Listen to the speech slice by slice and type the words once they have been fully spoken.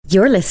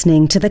You're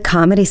listening to The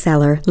Comedy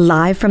Cellar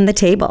live from the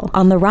table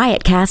on the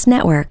Riotcast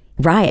Network,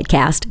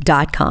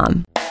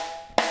 riotcast.com.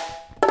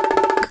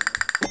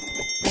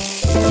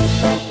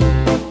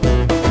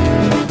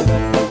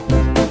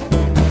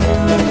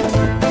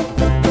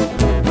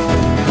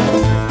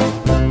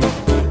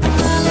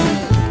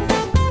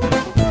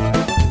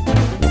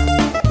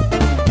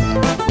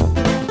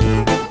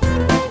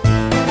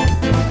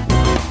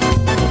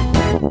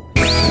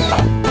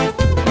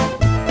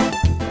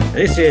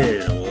 This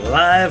is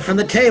Live from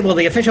the Table,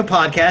 the official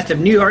podcast of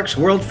New York's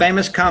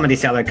world-famous Comedy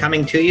Cellar,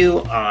 coming to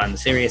you on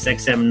Sirius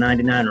XM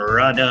 99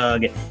 Raw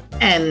Dog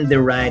and the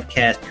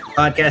Riotcast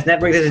Podcast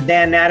Network. This is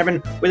Dan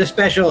Naturman with a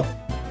special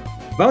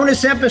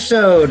bonus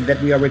episode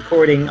that we are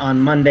recording on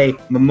Monday,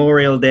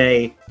 Memorial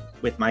Day,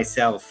 with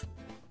myself,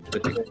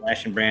 with Periel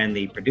Aschenbrand,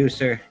 the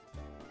producer,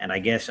 and I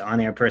guess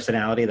on-air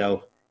personality,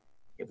 though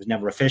it was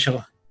never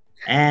official,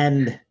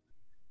 and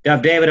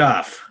Dov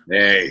Davidoff.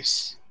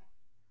 Nice.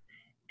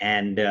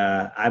 And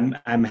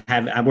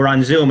we're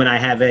on Zoom, and I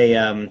have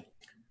a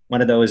one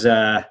of those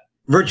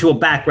virtual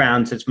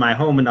backgrounds. It's my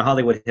home in the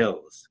Hollywood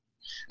Hills.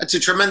 That's a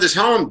tremendous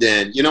home,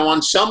 Dan. You know,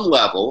 on some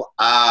level,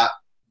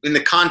 in the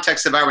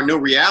context of our new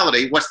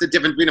reality, what's the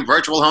difference between a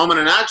virtual home and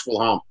an actual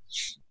home?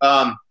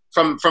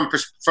 From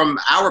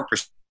our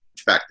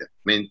perspective,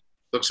 I mean,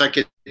 looks like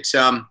it's.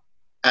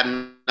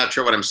 I'm not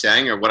sure what I'm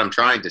saying or what I'm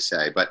trying to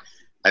say, but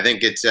I think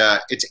it's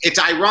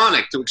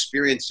ironic to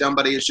experience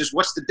somebody. It's just,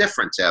 what's the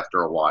difference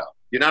after a while?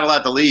 You're not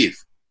allowed to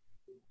leave.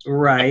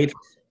 Right.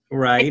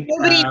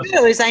 Nobody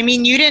knows. I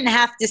mean, you didn't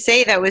have to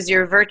say that was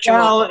your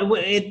virtual.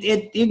 Well,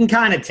 you can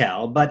kind of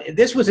tell, but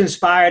this was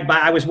inspired by,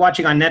 I was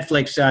watching on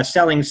Netflix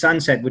Selling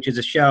Sunset, which is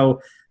a show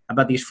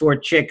about these four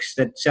chicks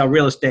that sell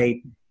real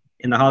estate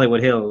in the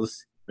Hollywood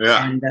Hills.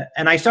 Yeah.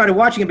 And I started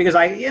watching it because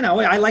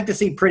I like to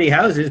see pretty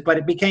houses,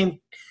 but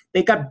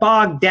they got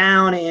bogged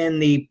down in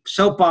the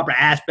soap opera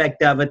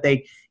aspect of it.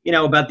 They,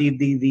 about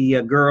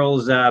the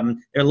girls, their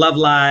love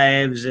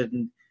lives,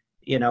 and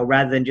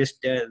rather than just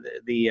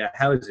the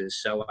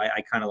houses. So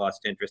I kind of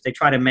lost interest. They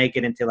try to make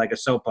it into like a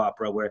soap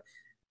opera where,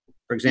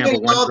 for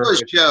example, all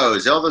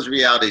those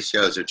reality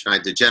shows are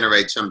trying to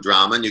generate some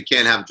drama, and you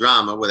can't have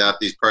drama without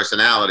these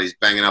personalities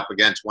banging up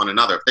against one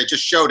another. If they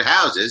just showed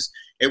houses,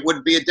 it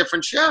would be a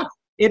different show.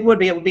 It would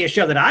be a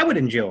show that I would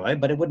enjoy,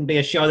 but it wouldn't be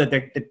a show that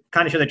the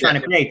kind of show they're trying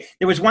to create.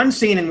 There was one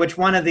scene in which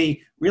one of the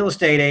real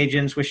estate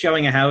agents was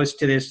showing a house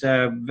to this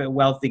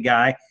wealthy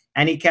guy,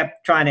 and he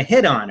kept trying to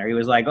hit on her. He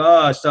was like,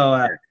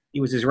 he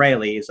was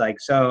Israeli. He's like,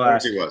 he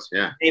was,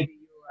 yeah. Maybe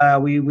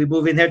we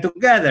move in here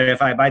together if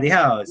I buy the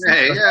house.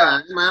 Hey, yeah,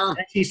 well.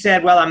 And she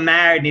said, well, I'm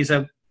married. And he's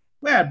like,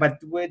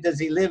 where does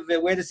he live?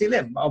 Where does he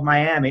live? Oh,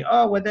 Miami.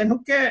 Oh, well, then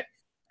who cares?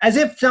 As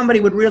if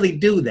somebody would really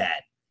do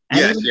that.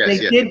 And they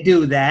did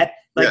do that.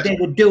 They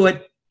would do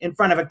it in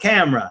front of a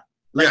camera,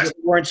 it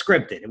weren't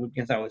scripted.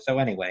 So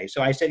anyway,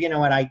 so I said, you know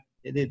what,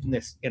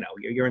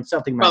 you're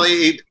insulting my. Well,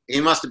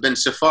 he must have been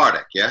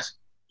Sephardic, yes.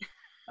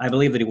 I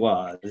believe that he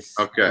was.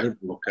 Okay.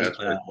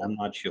 I'm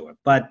not sure,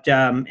 but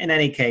in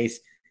any case,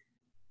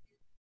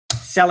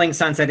 Selling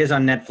Sunset is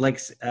on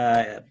Netflix.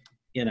 A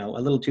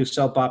little too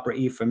soap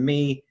opera-y for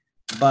me,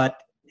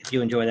 but if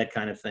you enjoy that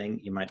kind of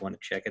thing, you might want to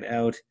check it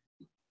out.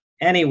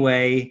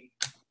 Anyway.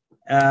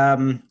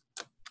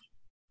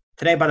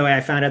 Today, by the way, I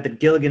found out that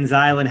Gilligan's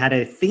Island had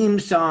a theme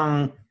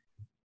song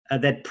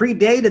that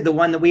predated the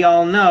one that we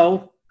all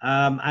know.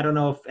 I don't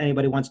know if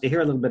anybody wants to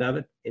hear a little bit of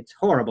it. It's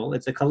horrible.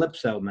 It's a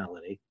calypso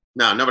melody.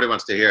 No, nobody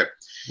wants to hear it.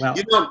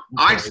 Well,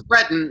 I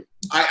threaten,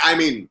 I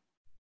mean,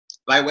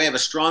 by way of a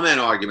straw man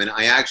argument,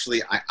 I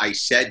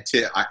said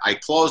I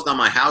closed on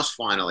my house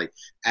finally,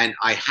 and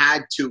I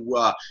had to,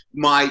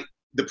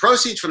 the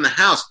proceeds from the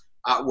house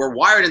were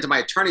wired into my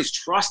attorney's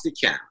trust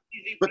account.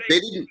 But they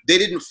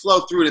didn't flow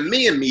through to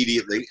me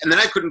immediately, and then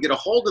I couldn't get a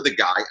hold of the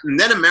guy. And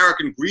then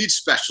American Greed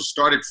Special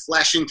started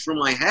flashing through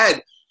my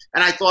head,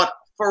 and I thought,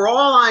 for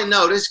all I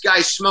know, this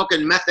guy's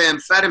smoking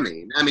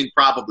methamphetamine. I mean,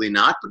 probably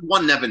not, but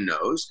one never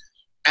knows.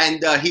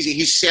 And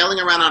he's sailing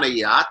around on a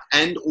yacht,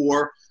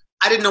 or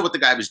I didn't know what the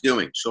guy was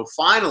doing. So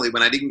finally,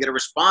 when I didn't get a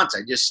response,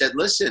 I just said,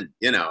 listen,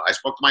 I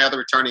spoke to my other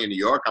attorney in New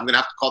York. I'm going to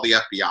have to call the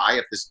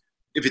FBI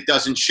if it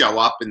doesn't show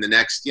up in the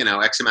next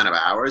X amount of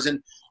hours.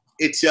 And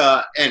it's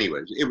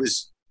anyways, it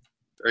was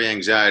very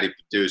anxiety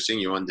producing.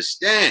 You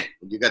understand,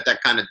 you got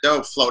that kind of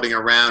dough floating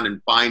around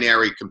in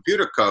binary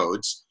computer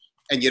codes,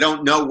 and you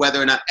don't know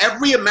whether or not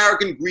every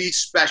American Greed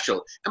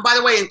Special, and by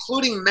the way,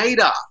 including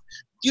Madoff.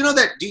 Do you know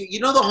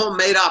the whole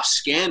Madoff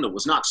scandal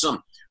was not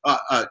some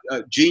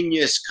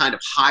genius kind of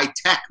high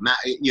tech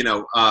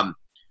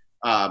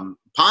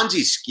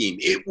Ponzi scheme?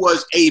 It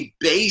was a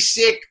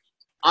basic.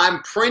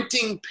 I'm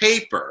printing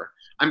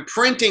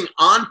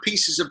on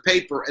pieces of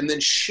paper and then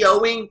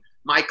showing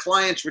my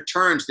clients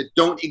returns that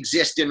don't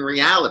exist in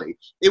reality.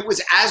 It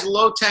was as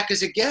low tech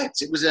as it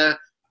gets.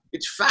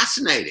 It's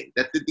fascinating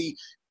that the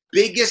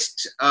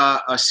biggest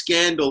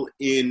scandal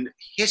in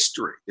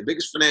history, the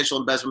biggest financial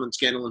investment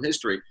scandal in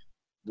history,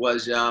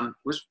 was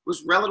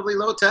relatively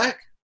low tech.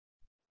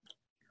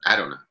 I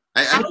don't know.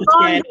 It's a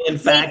scandal, in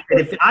fact, that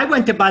if I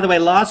went to, by the way,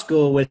 law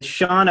school with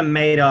Shauna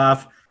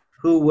Madoff,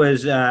 who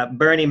was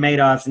Bernie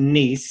Madoff's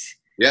niece.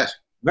 Yes.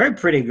 Very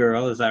pretty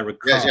girl, as I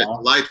recall. Yes,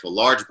 delightful.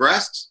 Large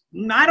breasts?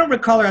 I don't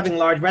recall her having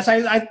large breasts.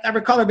 I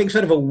recall her being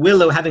sort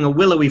of having a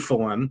willowy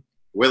form.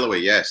 Willowy,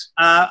 yes.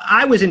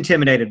 I was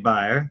intimidated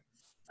by her,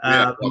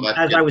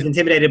 as I was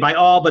intimidated by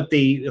all but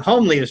the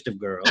homeliest of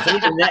girls.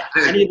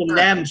 And even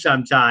them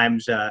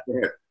sometimes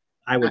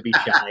I would be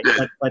shy.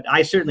 But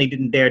I certainly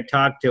didn't dare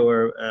talk to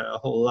her a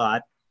whole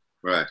lot.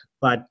 Right.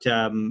 But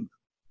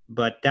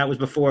that was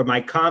before my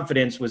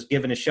confidence was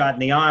given a shot in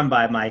the arm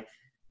by my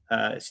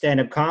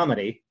stand-up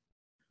comedy.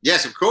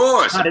 Yes, of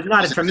course.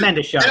 Not a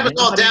tremendous shot. It was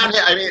all down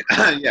here. I mean,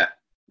 yeah.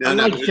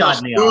 No. It was all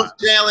smooth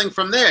sailing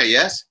from there,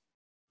 yes?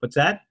 What's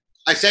that?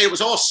 I say it was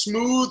all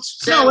smooth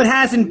sailing. No, it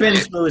hasn't been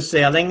smooth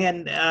sailing,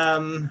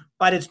 and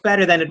but it's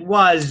better than it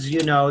was.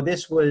 You know,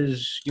 this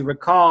was, you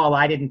recall,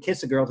 I didn't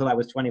kiss a girl till I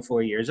was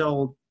 24 years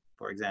old,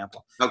 for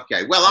example.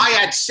 Okay. Well, I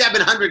had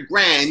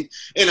 $700,000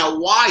 in a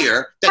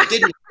wire that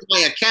didn't hit my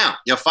account.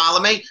 You follow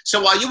me?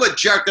 So while you were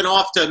jerking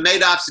off to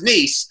Madoff's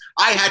niece,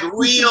 I had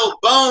real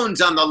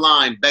bones on the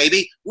line,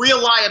 baby.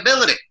 Real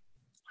liability.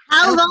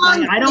 How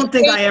long? I don't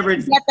think I ever.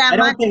 I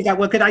don't think that.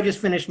 Well, could I just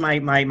finish my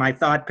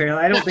thought, Periel?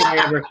 I don't think I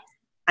ever.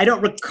 I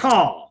don't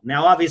recall.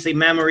 Now, obviously,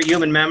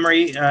 human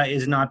memory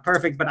is not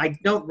perfect, but I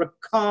don't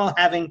recall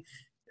having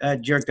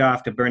jerked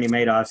off to Bernie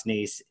Madoff's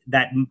niece.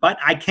 But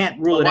I can't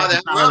rule it out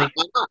entirely.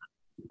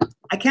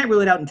 I can't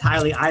rule it out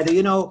entirely either.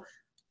 You know,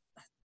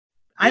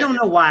 I don't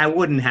know why I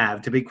wouldn't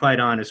have, to be quite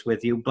honest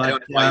with you.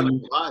 But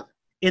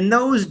in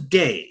those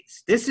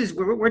days,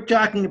 we're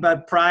talking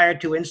about prior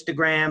to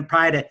Instagram,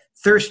 prior to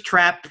thirst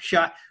trap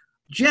shot.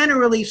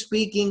 Generally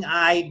speaking,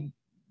 I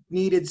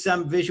needed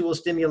some visual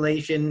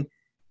stimulation,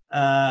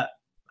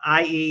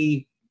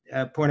 i.e.,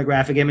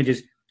 pornographic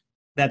images,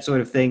 that sort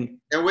of thing.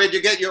 And where'd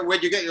you get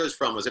yours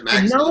from? Was it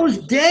magazines? In those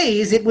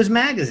days, it was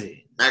magazines.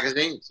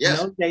 Magazines, yes.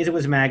 In those days, it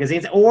was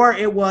magazines, or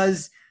it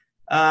was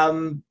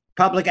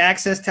public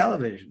access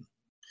television.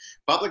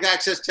 Public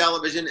access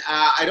television.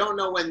 I don't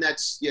know when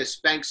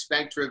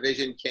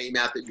Spectravision came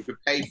out that you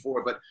could pay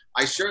for, but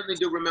I certainly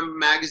do remember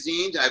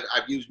magazines.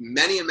 I've used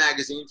many a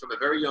magazine from a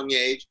very young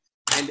age.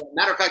 And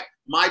matter of fact,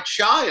 my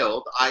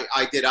child,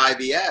 I did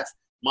IVF.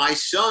 My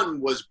son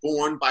was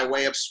born by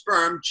way of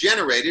sperm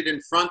generated in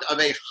front of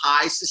a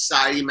high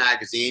society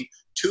magazine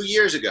 2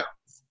 years ago.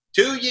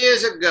 2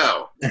 years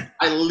ago,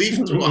 I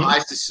leaped to a high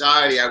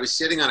society. I was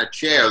sitting on a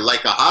chair,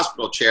 like a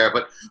hospital chair,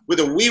 but with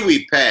a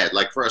wee-wee pad,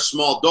 like for a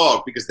small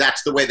dog, because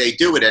that's the way they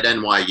do it at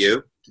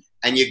NYU.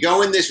 And you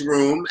go in this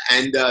room,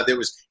 and it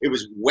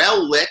was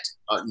well lit,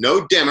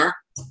 no dimmer.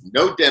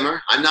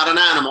 I'm not an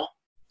animal.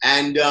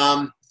 And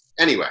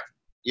anyway,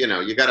 you know,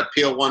 you got to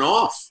peel one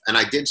off, and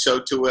I did so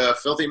to a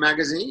filthy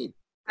magazine.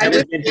 I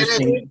was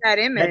interesting that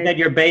image. That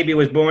your baby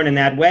was born in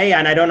that way,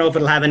 and I don't know if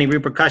it'll have any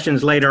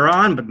repercussions later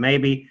on, but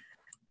maybe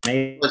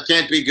it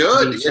can't be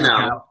good, you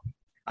know.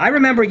 I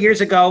remember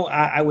years ago,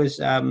 I went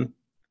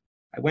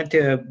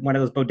to one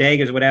of those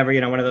bodegas or whatever,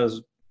 you know, one of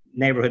those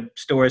neighborhood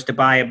stores to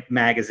buy a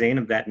magazine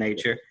of that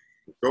nature.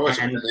 Of course,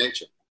 of that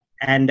nature.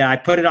 And I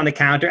put it on the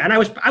counter, and I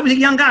was a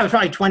young guy. I was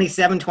probably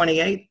 27,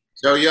 28.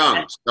 So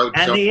young.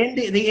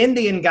 The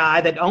Indian guy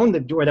that owned the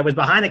door that was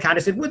behind the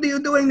counter said, "What are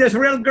you doing? There's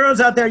real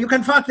girls out there. You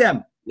can fuck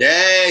them."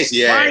 Yes,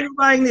 yeah. Why are you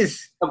buying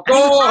this? Of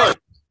course.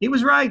 He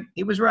was right.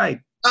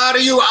 Out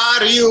of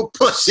you,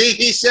 pussy,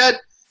 he said.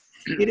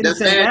 He didn't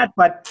say that,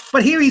 but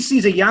here he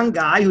sees a young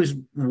guy who's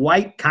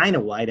white, kind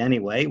of white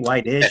anyway,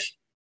 white-ish.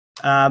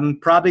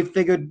 Probably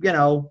figured, you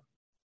know,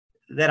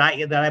 that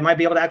I might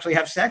be able to actually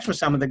have sex with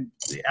some of the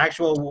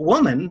actual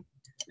woman.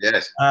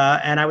 Yes.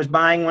 And I was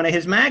buying one of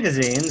his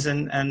magazines,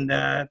 and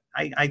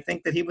I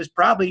think that he was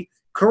probably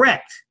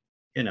correct,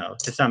 you know,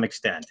 to some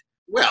extent.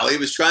 Well, he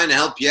was trying to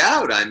help you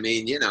out. I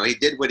mean, you know, he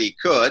did what he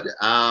could.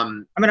 I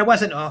mean, I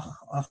wasn't a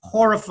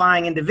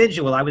horrifying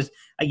individual. I was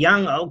a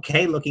young,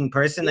 okay-looking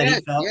person that he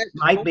felt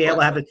might be able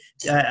to have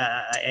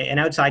an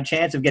outside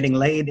chance of getting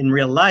laid in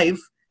real life.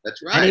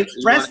 That's right. And he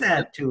expressed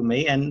that to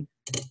me, and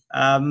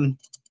I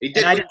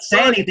didn't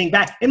say anything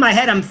back. In my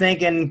head, I'm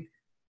thinking,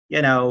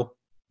 you know,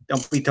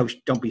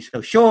 don't be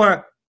so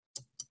sure.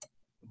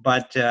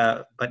 But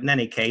in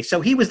any case, so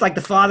he was like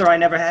the father I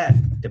never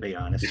had, to be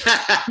honest.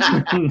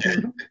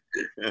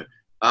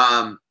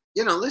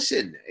 You know,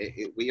 listen,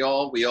 we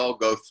all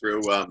go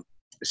through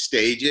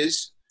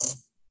stages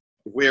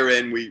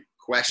wherein we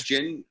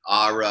question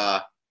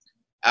our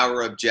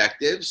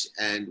objectives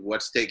and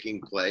what's taking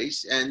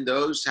place, and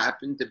those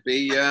happen to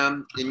be,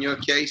 in your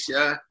case,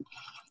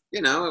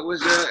 you know, it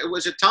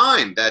was a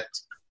time that.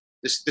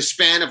 The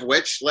span of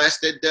which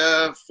lasted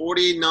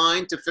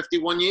 49 to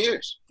 51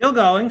 years. Still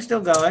going.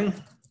 Still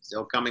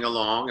coming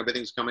along.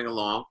 Everything's coming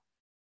along.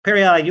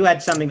 Periel, you had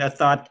a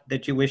thought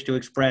that you wish to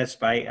express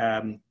by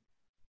a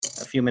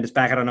few minutes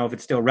back. I don't know if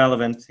it's still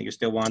relevant. You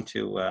still want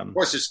to... Of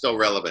course it's still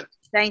relevant.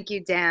 Thank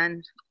you,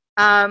 Dan.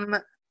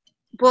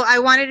 Well, I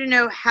wanted to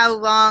know how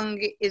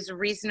long is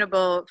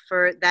reasonable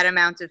for that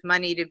amount of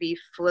money to be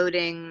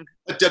floating.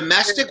 A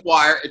domestic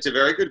wire, it's a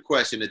very good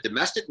question. A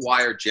domestic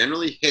wire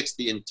generally hits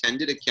the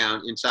intended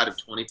account inside of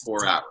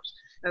 24 hours.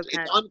 Okay.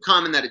 It's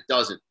uncommon that it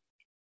doesn't.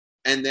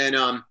 And then,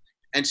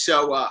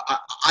 so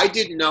I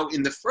didn't know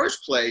in the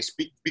first place,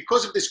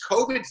 because of this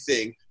COVID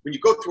thing, when you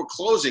go through a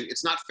closing,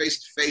 it's not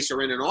face-to-face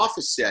or in an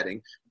office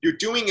setting. You're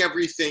doing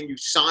everything. You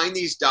sign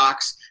these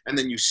docs, and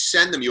then you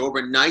send them, you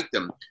overnight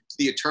them to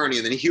the attorney,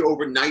 and then he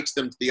overnights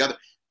them to the other.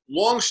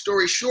 Long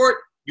story short,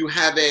 you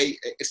have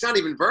it's not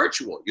even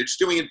virtual. You're just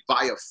doing it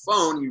via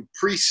phone. You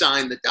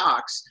pre-sign the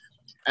docs,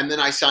 and then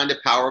I signed a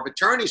power of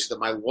attorney so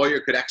that my lawyer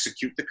could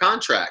execute the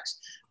contracts.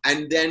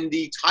 And then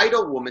the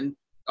title woman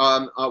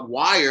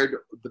wired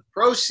the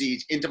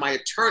proceeds into my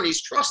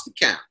attorney's trust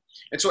account.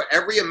 And so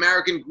every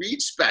American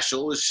Greed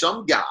special is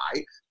some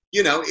guy,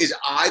 is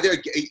either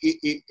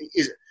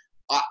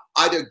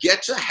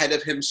gets ahead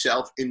of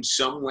himself in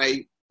some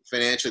way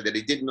financially that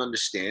he didn't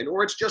understand,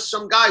 or it's just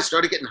some guy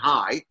started getting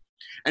high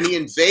and he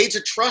invades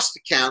a trust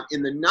account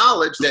in the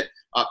knowledge that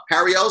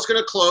Periel's going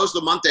to close the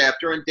month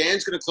after and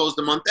Dan's going to close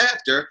the month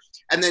after.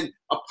 And then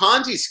a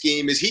Ponzi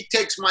scheme is he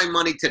takes my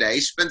money today,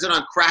 spends it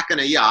on crack and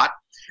a yacht,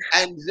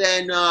 and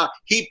then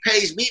he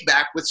pays me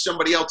back with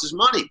somebody else's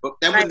money. But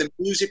then when the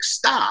music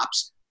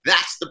stops,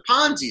 that's the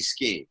Ponzi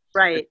scheme.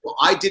 Right. Well,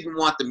 I didn't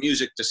want the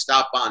music to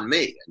stop on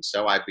me. And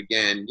so I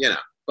began,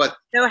 But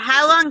so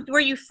how long were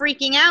you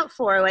freaking out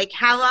for? Like,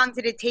 how long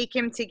did it take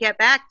him to get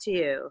back to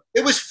you?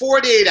 It was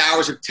 48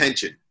 hours of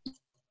tension.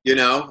 It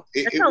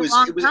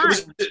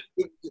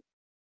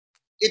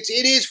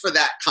is for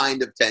that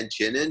kind of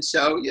tension. And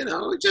so,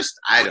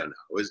 I don't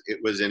know. It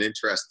was an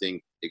interesting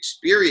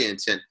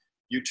experience. And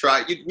we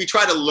try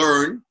to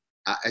learn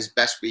as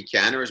best we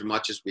can or as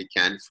much as we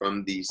can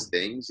from these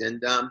things.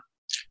 And, I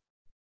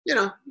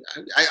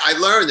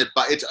learned that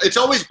it's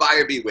always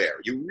buyer beware.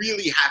 You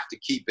really have to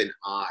keep an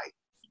eye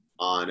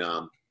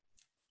on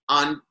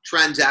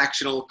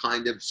transactional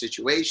kind of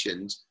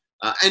situations,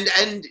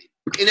 and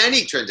in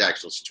any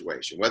transactional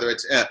situation, whether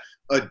it's a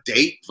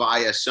date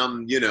via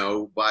some,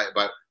 by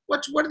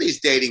what are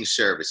these dating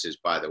services,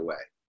 by the way?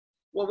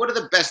 Well, what are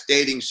the best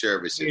dating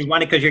services? You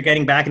want it because you're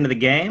getting back into the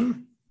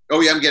game?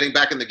 Oh, yeah, I'm getting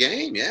back in the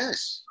game,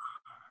 yes.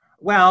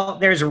 Well,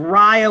 there's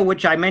Raya,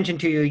 which I mentioned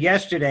to you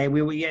yesterday.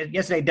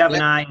 Yesterday, Dov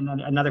and I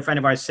and another friend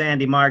of ours,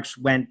 Sandy Marks,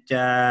 went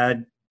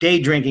day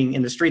drinking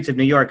in the streets of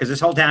New York because this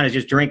whole town is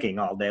just drinking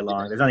all day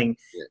long. There's nothing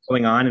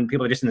going on, and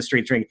people are just in the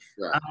streets drinking.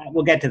 Right.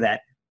 We'll get to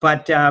that.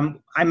 But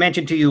I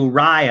mentioned to you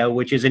Raya,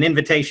 which is an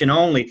invitation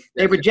only.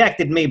 They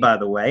rejected me, by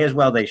the way, as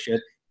well they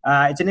should.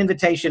 It's an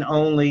invitation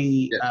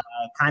only,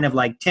 kind of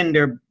like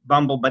Tinder,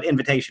 Bumble, but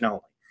invitation only.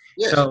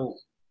 Yes. So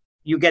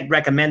you get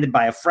recommended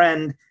by a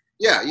friend.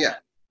 Yeah, yeah.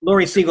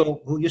 Lori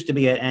Siegel, who used to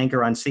be an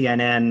anchor on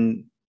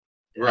CNN,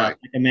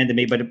 recommended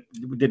me, but it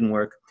didn't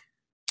work.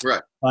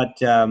 Right. But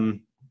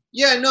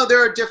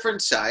there are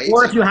different sites.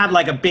 Or if you have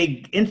like a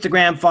big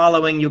Instagram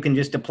following, you can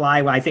just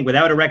apply, I think,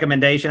 without a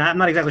recommendation. I'm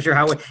not exactly sure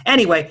how.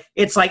 Anyway,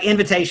 it's like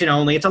invitation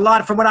only. It's a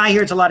lot, from what I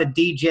hear, it's a lot of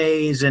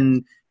DJs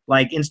and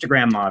like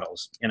Instagram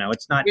models.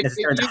 It's not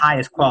necessarily the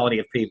highest quality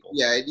of people.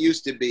 Yeah, it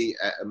used to be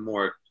a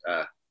more,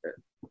 I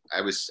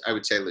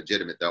would say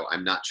legitimate, though.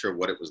 I'm not sure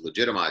what it was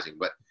legitimizing,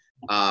 but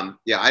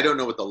I don't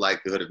know what the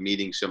likelihood of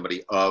meeting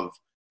somebody of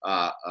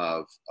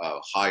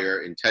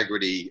higher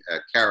integrity,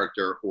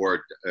 character,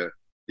 or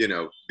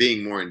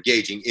being more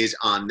engaging is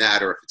on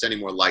that, or if it's any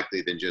more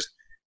likely than just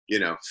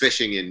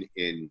fishing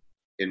in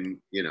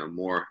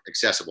more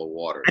accessible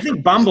waters. I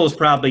think Bumble's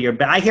probably your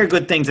best. I hear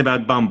good things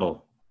about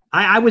Bumble.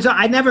 I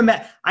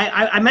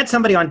met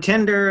somebody on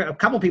Tinder, a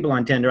couple people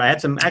on Tinder. I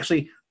had some,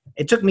 actually,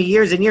 it took me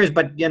years and years,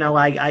 but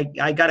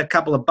I got a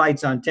couple of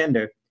bites on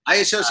Tinder. I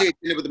associate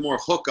it with a more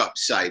hookup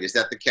site. Is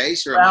that the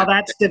case? Or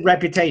that's the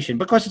reputation,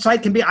 because the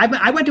site can be.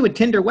 I went to a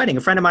Tinder wedding.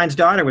 A friend of mine's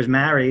daughter was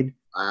married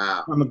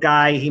from a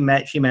guy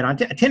she met on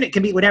Tinder. Tinder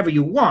can be whatever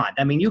you want.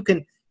 I mean, you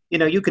can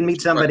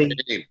meet somebody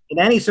in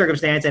any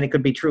circumstance, and it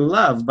could be true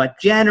love. But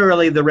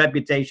generally, the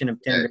reputation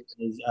of Tinder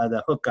is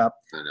the hookup.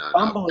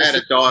 No. I had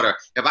a daughter.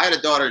 If I had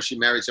a daughter and she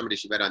married somebody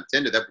she met on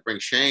Tinder, that would bring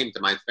shame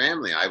to my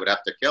family. I would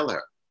have to kill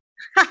her.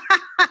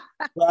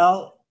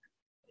 Well.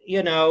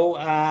 Maybe.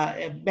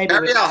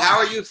 Periel, how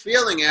are you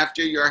feeling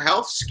after your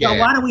health scare? So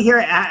why don't we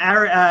hear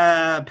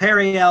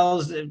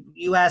Periel's?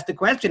 You asked the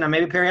question.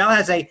 Maybe Periel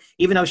has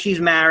even though she's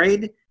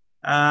married,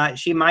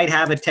 she might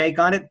have a take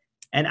on it.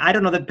 And I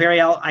don't know that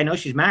Periel. I know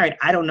she's married.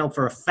 I don't know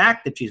for a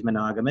fact that she's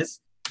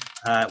monogamous.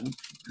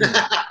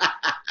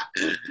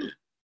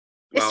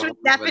 This would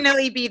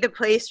definitely be the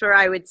place where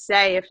I would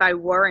say if I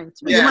weren't.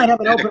 You might have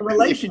an open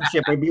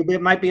relationship, or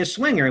it might be a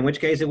swinger, in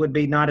which case it would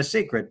be not a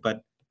secret,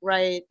 but.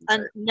 Right.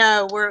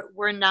 No,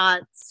 we're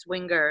not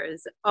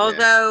swingers.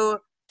 Although,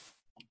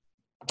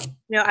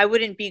 I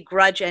wouldn't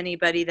begrudge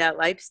anybody that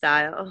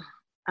lifestyle.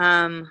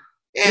 Well,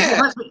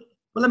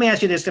 let me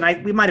ask you this,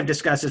 and we might have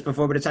discussed this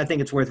before, but I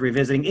think it's worth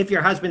revisiting. If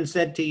your husband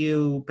said to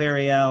you,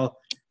 Periel,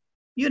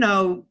 you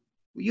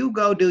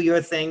go do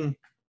your thing.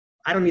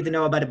 I don't need to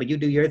know about it, but you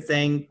do your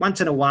thing. Once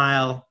in a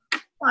while,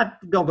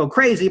 don't go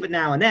crazy, but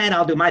now and then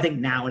I'll do my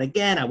thing. Now and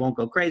again, I won't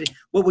go crazy.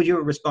 What would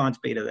your response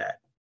be to that?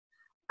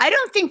 I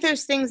don't think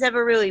those things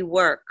ever really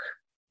work.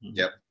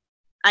 Yep.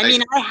 I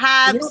mean, I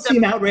have. You don't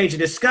seem outraged or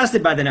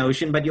disgusted by the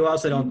notion, but you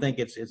also don't think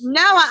it's.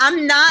 No,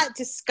 I'm not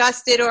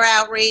disgusted or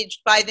outraged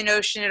by the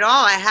notion at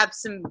all. I have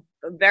some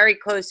very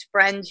close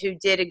friends who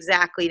did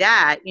exactly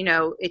that. You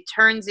know, it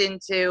turns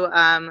into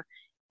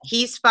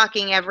he's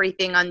fucking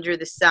everything under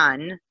the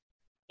sun.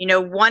 You know,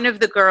 one of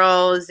the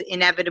girls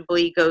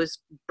inevitably goes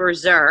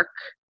berserk,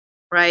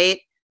 right?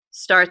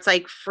 Starts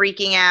like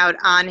freaking out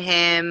on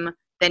him.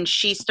 Then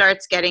she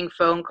starts getting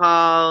phone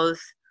calls.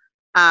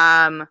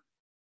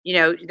 You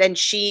know, then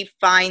she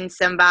finds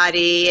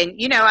somebody, and,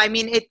 you know, I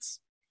mean, it's,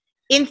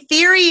 in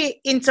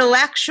theory,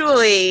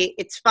 intellectually,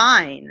 it's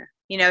fine.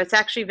 You know, it's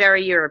actually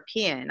very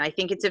European. I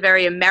think it's a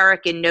very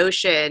American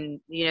notion,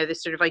 you know,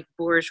 this sort of like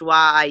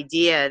bourgeois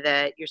idea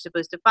that you're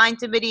supposed to find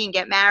somebody and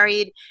get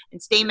married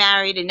and stay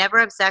married and never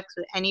have sex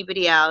with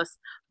anybody else.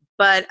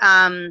 But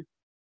I don't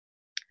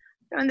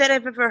know that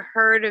I've ever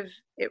heard of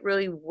it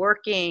really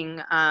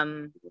working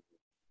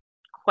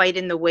quite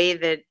in the way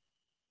that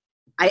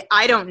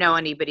I don't know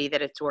anybody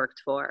that it's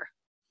worked for.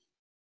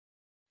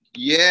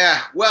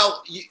 Yeah,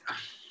 well,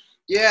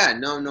 yeah,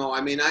 no.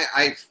 I mean,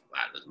 I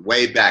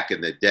way back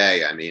in the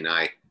day. I mean,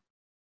 I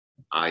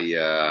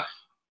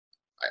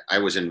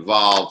was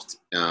involved,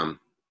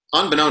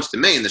 unbeknownst to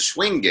me, in the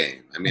swing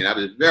game. I mean, I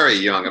was very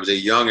young. I was a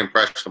young,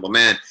 impressionable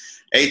man,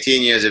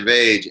 18 years of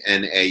age,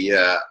 and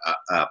a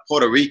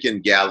Puerto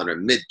Rican gal in her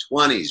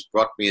mid-20s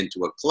brought me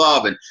into a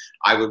club, and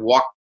I would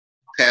walk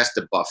past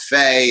the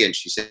buffet, and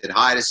she said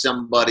hi to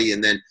somebody,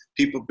 and then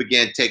people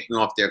began taking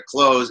off their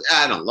clothes.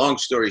 I don't know, long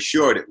story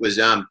short, it was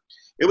an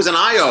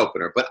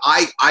eye-opener, but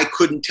I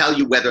couldn't tell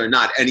you whether or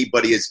not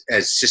anybody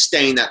has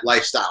sustained that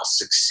lifestyle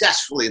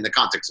successfully in the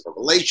context of a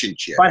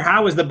relationship. But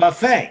how was the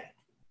buffet?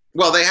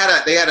 Well, they had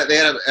a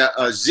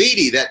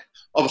ziti that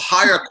of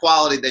higher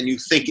quality than you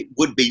think it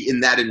would be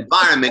in that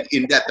environment,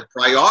 in that the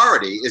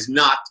priority is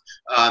not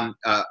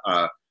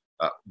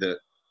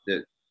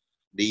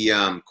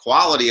the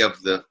quality of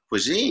the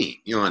cuisine,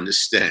 you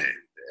understand.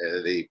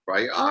 The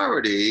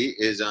priority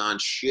is on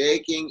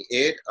shaking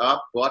it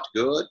up but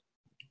good.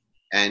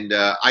 And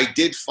I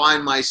did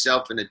find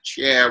myself in a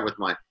chair with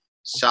my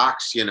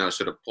socks, you know,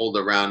 sort of pulled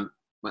around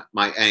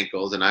my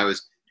ankles, and I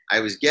was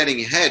getting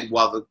head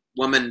while the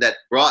woman that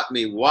brought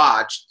me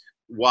watched,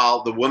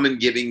 while the woman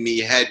giving me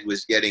head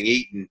was getting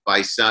eaten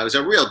by some. It was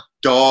a real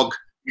dog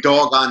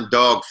on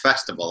dog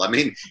festival. I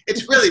mean,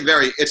 it's really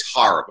it's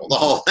horrible. The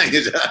whole thing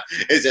is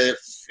a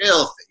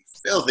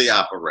filthy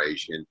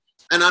operation.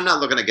 And I'm not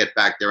looking to get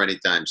back there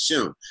anytime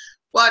soon.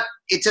 But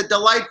it's a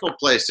delightful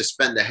place to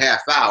spend a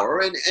half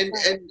hour, and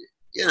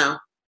you know,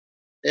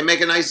 they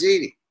make a nice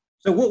eating.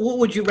 So what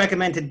would you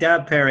recommend to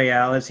Dov,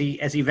 Periel, as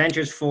he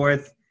ventures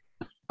forth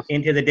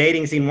into the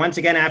dating scene once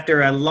again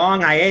after a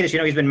long hiatus? You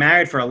know, he's been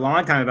married for a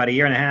long time, about a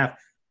year and a half.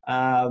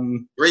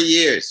 3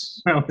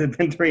 years. No, it's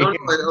been 3 years.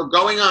 No,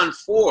 going on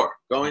four.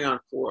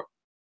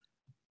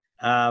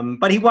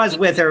 But he was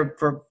with her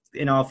for,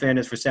 in all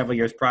fairness, for several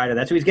years prior to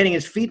that. So he's getting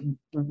his feet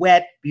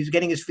wet. He's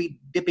dipping his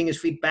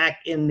feet back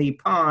in the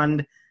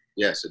pond.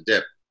 Yes, a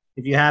dip.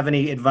 If you have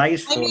any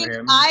advice for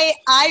him.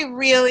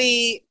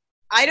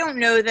 I don't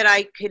know that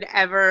I could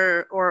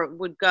ever or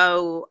would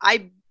go.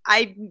 I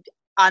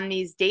on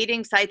these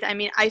dating sites, I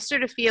mean, I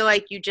sort of feel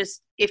like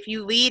if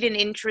you lead an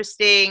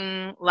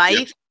interesting life,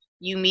 yep,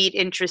 you meet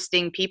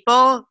interesting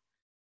people.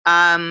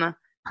 And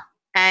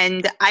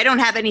I don't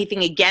have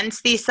anything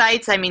against these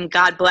sites. I mean,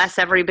 God bless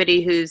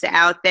everybody who's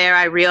out there.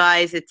 I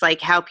realize it's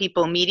like how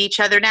people meet each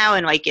other now,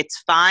 and like it's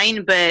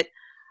fine, but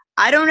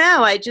I don't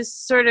know. I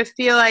just sort of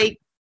feel like.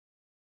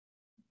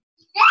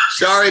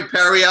 Sorry,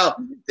 Periel.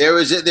 There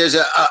was a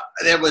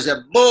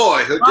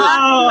boy who just.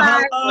 Oh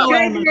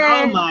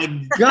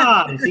my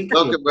God!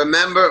 Look,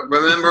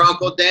 remember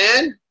Uncle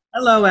Dan?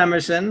 Hello,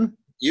 Emerson.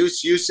 You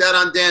sat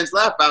on Dan's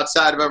lap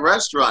outside of a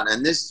restaurant,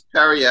 and this is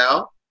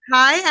Periel.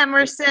 Hi,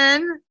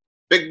 Emerson.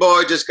 Big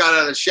boy just got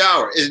out of the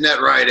shower. Isn't that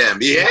right, Em?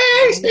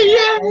 Yes.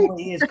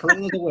 He is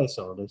clean as a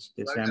whistle, this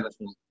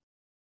Emerson.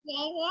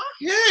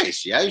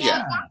 Yes.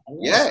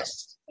 You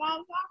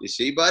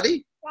see,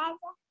 buddy?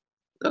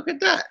 Look at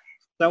that.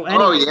 So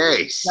anyway,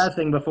 yes.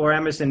 Discussing before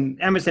Emerson,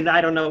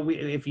 I don't know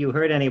if you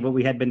heard any, but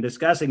we had been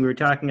discussing. We were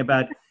talking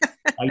about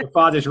your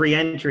father's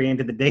re-entry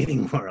into the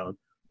dating world.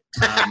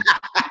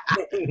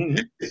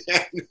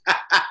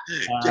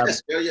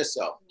 Just feel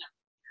yourself.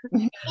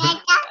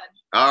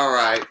 All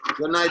right.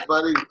 Good night,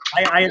 buddy.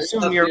 I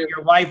assume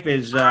your wife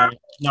is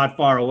not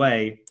far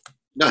away.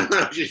 No,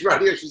 she's right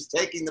here. She's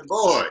taking the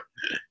boy.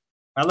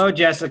 Hello,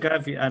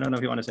 Jessica. I don't know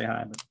if you want to say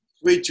hi. But.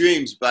 Sweet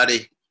dreams,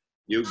 buddy.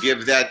 You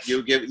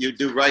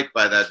do right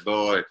by that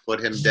boy. Put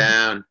him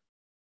down.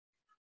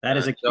 That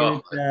is a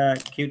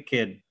cute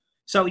kid.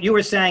 So you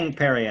were saying,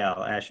 Periel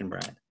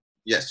Aschenbrand.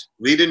 Yes.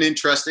 Lead an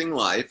interesting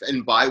life,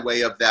 and by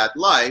way of that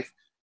life,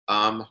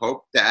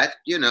 hope that,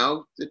 you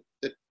know, the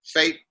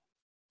fate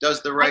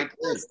does the right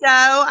thing. So,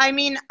 I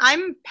mean,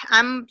 I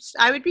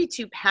would be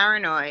too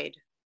paranoid.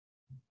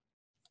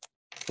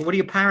 Well, what are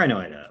you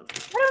paranoid of?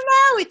 I don't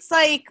know. It's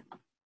like,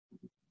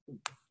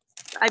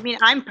 I mean,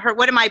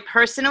 what am I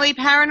personally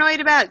paranoid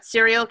about?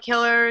 Serial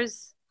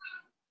killers?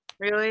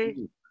 Really?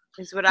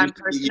 Is what I'm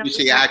personally You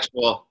see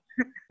actual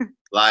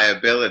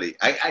liability.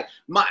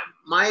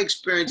 My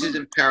experience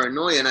isn't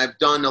paranoia, and I've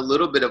done a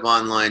little bit of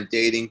online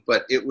dating,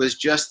 but it was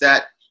just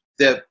that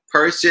the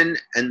person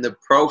and the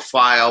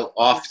profile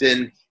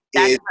often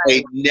is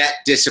a net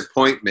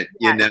disappointment.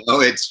 You know,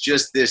 it's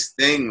just this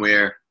thing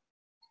where,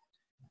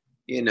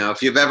 you know,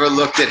 if you've ever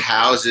looked at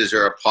houses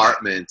or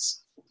apartments.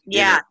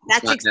 Yeah,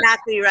 that's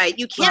exactly right.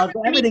 You can't.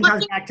 Well, everything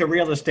comes back to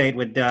real estate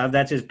with Dov.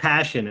 That's his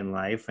passion in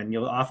life, and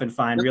you'll often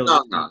find real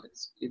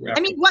estate. I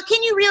mean, what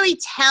can you really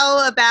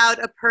tell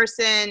about a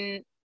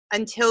person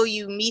until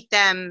you meet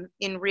them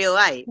in real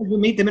life? You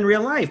meet them in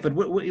real life, but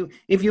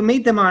if you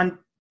meet them on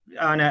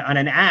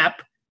an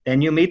app, then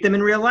you meet them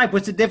in real life.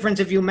 What's the difference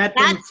if you met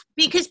them? That's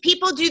because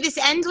people do this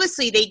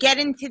endlessly. They get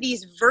into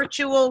these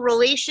virtual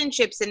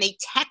relationships and they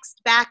text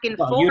back and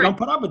forth. You don't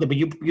put up with it, but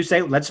you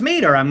say, let's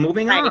meet, or I'm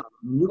moving on.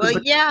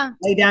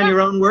 Lay down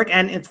your own work.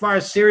 And as far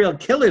as serial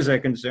killers are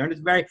concerned,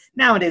 it's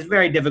nowadays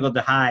very difficult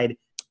to hide.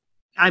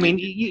 I mean,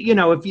 you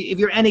know, if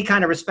you're any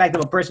kind of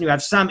respectable person, you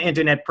have some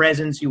internet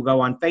presence, you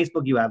go on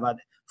Facebook, you have other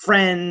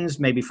friends,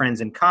 maybe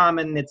friends in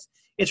common.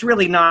 It's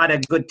really not a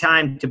good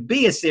time to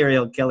be a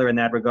serial killer in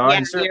that regard.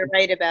 Yeah, you're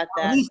right about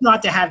that. At least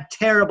not to have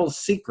terrible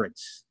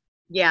secrets.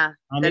 Yeah.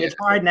 I mean, it's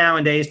hard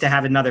nowadays to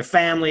have another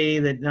family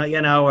that,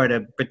 you know, or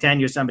to pretend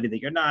you're somebody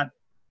that you're not.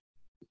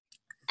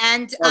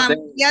 And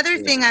the other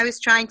thing I was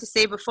trying to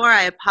say before,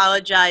 I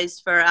apologize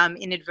for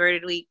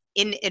inadvertently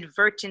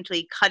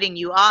cutting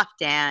you off,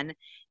 Dan,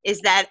 is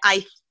that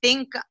I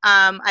think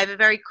I have a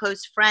very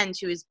close friend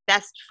who is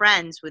best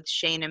friends with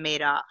Shana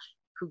Madoff.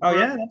 Oh,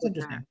 yeah? That's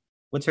interesting.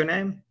 What's her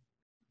name?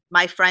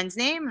 My friend's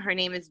name? Her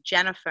name is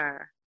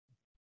Jennifer.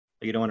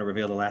 You don't want to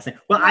reveal the last name?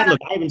 Well, I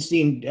haven't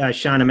seen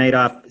Shana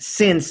Madoff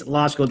since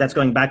law school. That's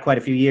going back quite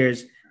a few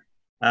years.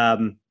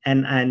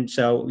 And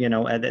so, you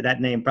know,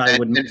 that name probably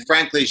wouldn't. And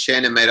frankly,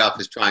 Shana Madoff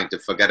is trying to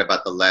forget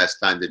about the last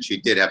time that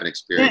she did have an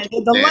experience.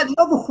 Yeah, the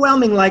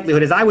overwhelming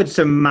likelihood is I would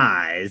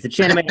surmise that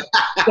Shana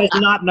Madoff does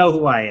not know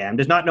who I am,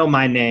 does not know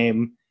my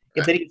name.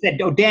 If they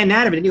said, oh, Dan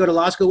Naturman, didn't you go to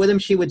law school with him?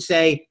 She would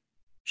say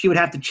she would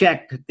have to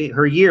check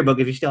her yearbook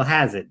if she still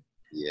has it.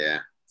 Yeah.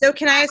 So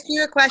can I ask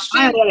you a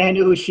question? I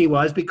knew who she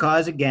was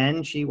because,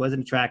 again, she was an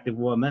attractive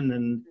woman,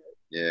 and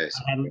yes,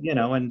 you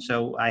know, and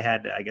so I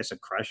had, I guess, a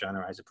crush on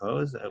her. I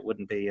suppose it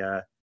wouldn't be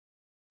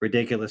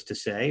ridiculous to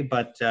say,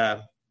 but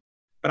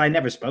I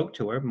never spoke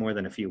to her more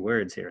than a few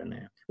words here and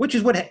there, which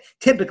is what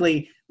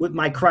typically with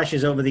my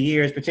crushes over the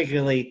years,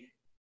 particularly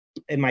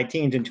in my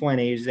teens and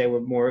 20s, they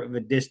were more of a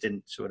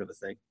distant sort of a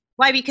thing.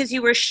 Why? Because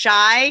you were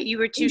shy? You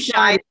were too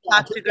shy to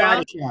talk to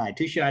girls?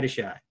 Too shy.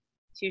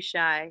 Too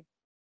shy.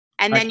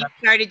 And then you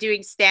started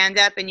doing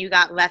stand-up and you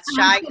got less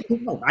shy?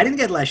 I didn't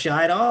get less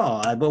shy at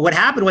all. But what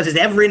happened was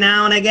every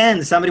now and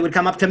again, somebody would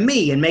come up to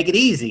me and make it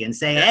easy and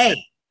say,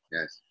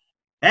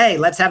 hey,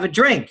 let's have a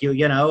drink,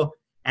 you know,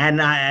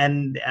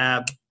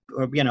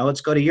 or, you know, let's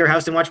go to your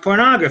house and watch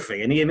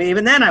pornography. And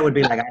even then I would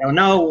be like, I don't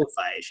know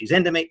if she's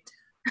into me.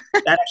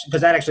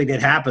 Because that actually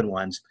did happen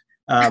once.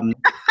 So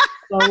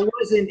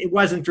it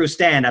wasn't through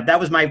stand-up. That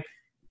was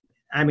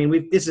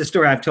this is a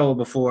story I've told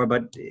before,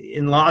 but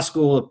in law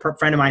school, a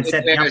friend of mine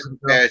said,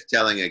 bears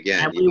telling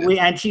again.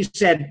 And she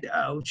said,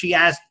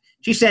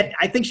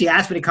 I think she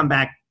asked me to come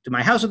back to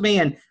my house with me.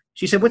 And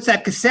she said, what's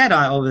that cassette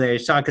over there?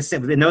 She saw a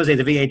cassette, in those days,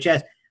 a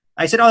VHS.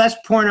 I said, oh, that's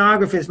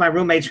pornography. It's my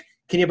roommate's.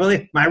 Can you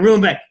believe my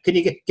roommate? Can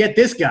you get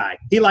this guy?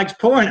 He likes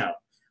porno.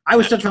 I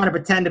was still trying to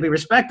pretend to be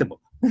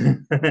respectable.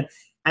 And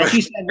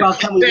she said, well,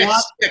 can we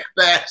watch? Sick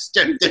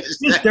bastard.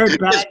 This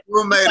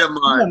roommate of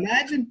mine. Can you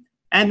imagine?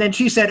 And then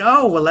she said,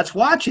 oh, well, let's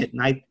watch it.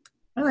 And I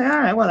was like, all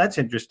right, well, that's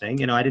interesting.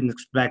 You know, I didn't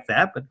expect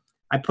that, but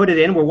I put it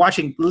in. We're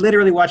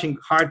literally watching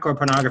hardcore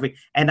pornography.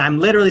 And I'm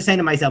literally saying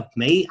to myself,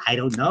 mate, I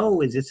don't know.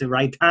 Is this the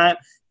right time?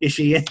 Is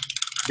she in?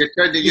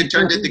 You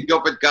turned into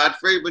Gilbert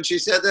Gottfried when she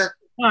said that?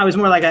 No, I was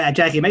more like a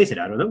Jackie Mason.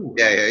 I don't know.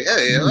 Yeah.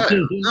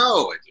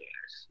 No,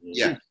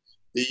 yeah.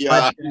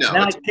 I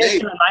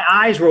kissed her, and my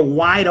eyes were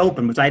wide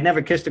open, which I had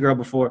never kissed a girl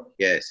before.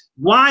 Yes.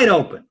 Wide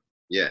open.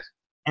 Yes.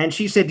 And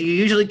she said, do you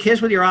usually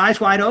kiss with your eyes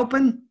wide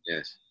open?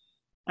 Yes.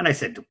 And I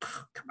said,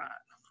 come on.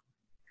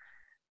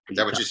 Is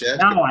that what you said?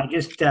 No, I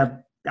just,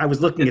 I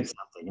was looking at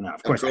something, you know,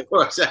 of course. Of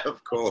course.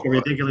 A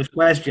ridiculous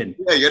question.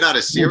 Yeah, you're not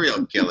a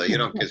serial killer. You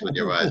don't kiss with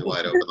your eyes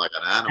wide open like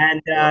an animal.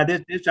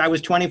 And I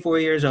was 24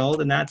 years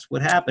old, and that's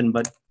what happened.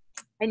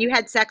 And you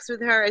had sex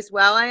with her as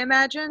well, I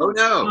imagine? Oh,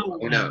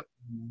 no.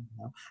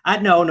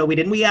 No, we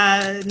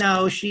didn't.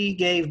 No, she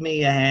gave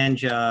me a hand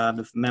job,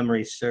 if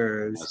memory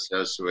serves.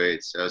 That's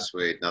so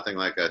sweet. Nothing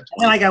like a. And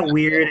then I got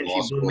weird, and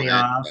she blew me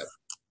off.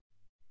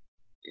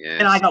 Yeah.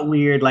 And I got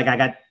weird, I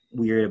got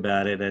weird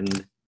about it,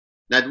 and.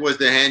 That was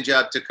the hand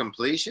job to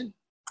completion?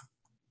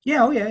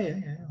 Yeah, yeah.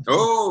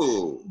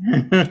 Oh,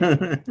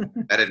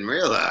 I didn't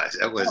realize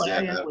that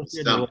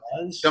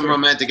was some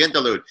romantic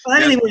interlude.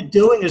 Well, anything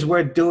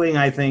we're doing,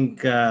 I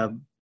think,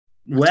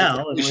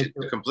 well. To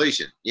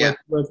completion. Yeah.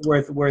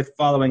 Worth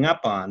following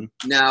up on.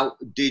 Now,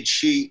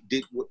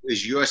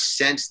 is your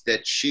sense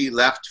that she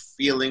left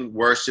feeling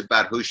worse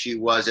about who she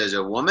was as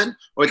a woman,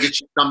 or did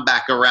she come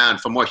back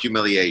around for more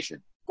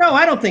humiliation? No,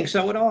 I don't think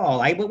so at all.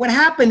 What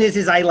happened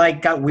is I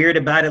like got weird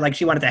about it. Like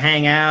she wanted to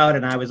hang out,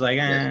 and I was like,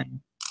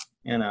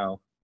 you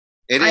know.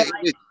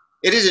 It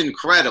is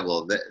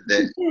incredible that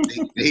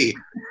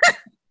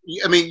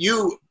I mean,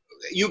 you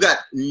got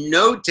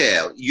no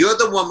tail. You're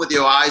the one with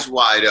your eyes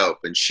wide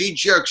open. She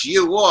jerks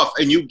you off,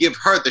 and you give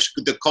her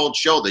the cold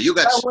shoulder. You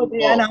got.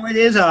 Yeah, no, it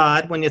is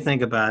odd when you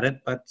think about it,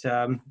 but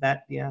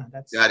that's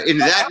in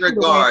that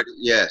regard,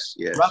 yes.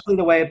 Roughly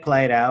the way it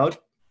played out.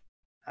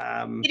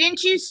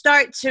 Didn't you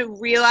start to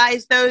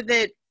realize though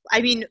that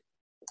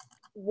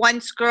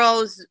once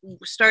girls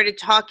started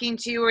talking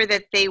to you or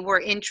that they were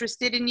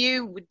interested in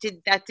you,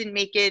 didn't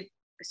make it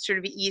sort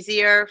of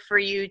easier for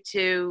you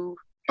to?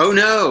 Oh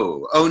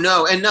no,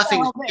 and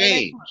nothing's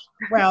changed.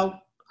 Well,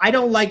 I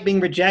don't like being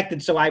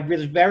rejected, so I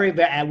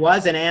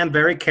was and am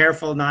very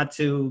careful not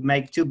to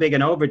make too big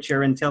an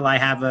overture until I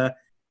have a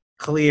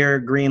clear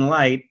green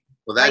light.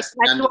 Well, that's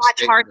like to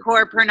watch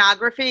hardcore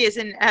pornography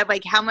isn't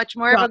like how much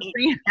more of a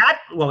green.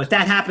 If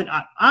that happened,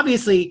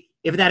 obviously,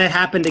 if that had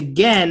happened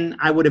again,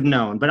 I would have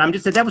known. But I'm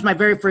just that was my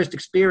very first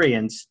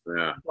experience.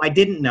 Yeah. I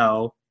didn't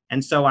know,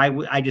 and so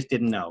I just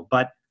didn't know.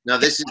 But now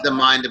this is the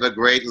mind of a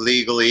great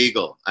legal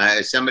eagle.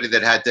 Somebody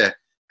that had to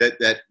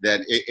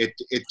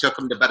it took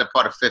him the better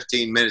part of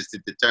 15 minutes to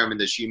determine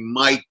that she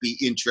might be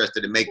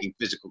interested in making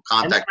physical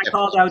contact. And I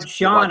called out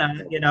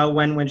Shauna,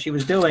 when she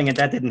was doing it.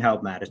 That didn't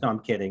help matters. No, I'm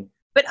kidding.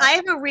 But I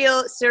have a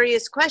real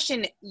serious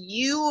question.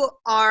 You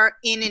are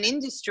in an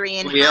industry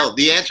and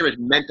the answer is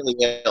mentally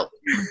ill.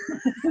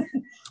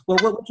 Well,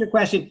 what's your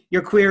question?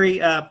 Your query,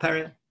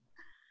 Periel?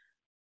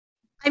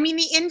 I mean,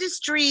 the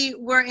industry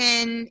we're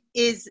in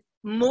is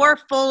more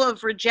full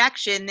of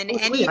rejection than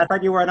any. I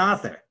thought you were an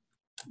author.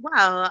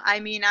 Well, I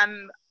mean,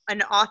 I'm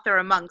an author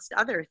amongst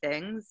other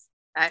things.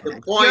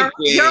 The point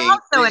you're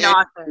also an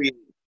author.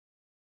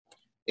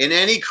 In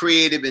any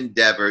creative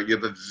endeavor, you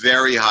have a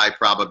very high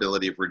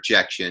probability of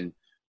rejection.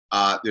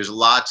 There's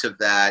lots of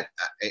that,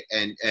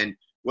 and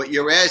what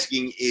you're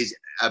asking is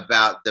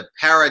about the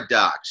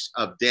paradox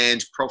of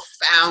Dan's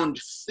profound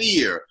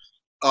fear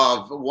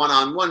of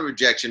one-on-one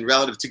rejection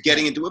relative to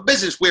getting into a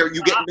business where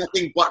you get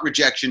nothing but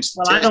rejections.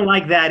 Well, I don't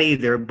like that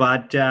either,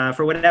 but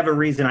for whatever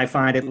reason, I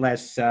find it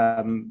less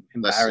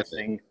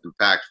embarrassing.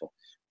 Impactful.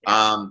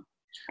 I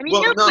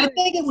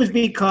think it was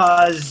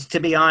because,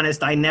 to be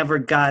honest, I never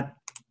got,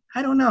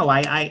 I don't know,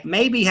 I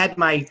maybe had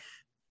my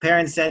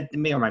parents said to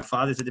me, or my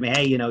father said to me,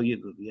 hey, you know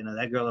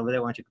that girl over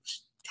there, why don't you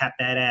tap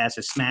that ass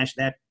or smash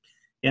that?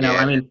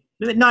 I mean,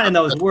 not in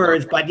those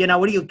words, but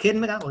what are you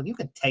kidding me? Well, you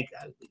could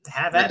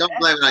have that. Don't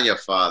blame it on your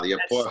father. Your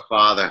poor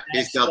father.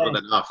 He's dealt with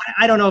enough.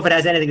 I don't know if it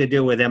has anything to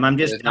do with him. It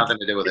has nothing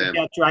to do with him.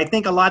 I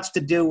think a lot's to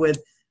do with,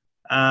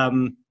 I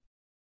don't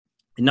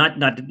know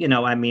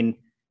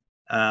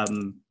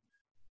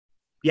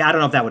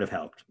if that would have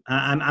helped.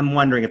 I'm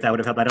wondering if that would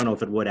have helped. I don't know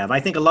if it would have. I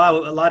think a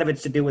lot of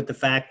it's to do with the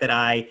fact that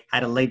I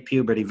had a late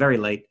puberty, very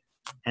late,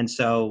 and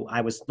so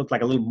I looked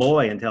like a little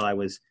boy until I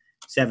was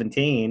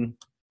 17.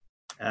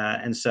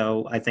 And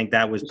so I think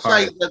that was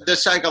part of the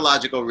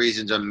psychological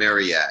reasons are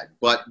myriad.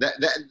 But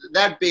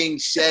that being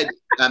said,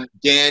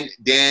 Dan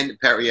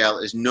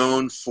Periel is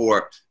known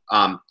for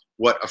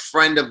what a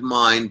friend of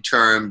mine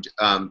termed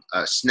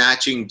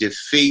snatching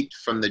defeat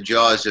from the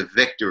jaws of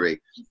victory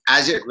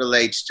as it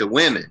relates to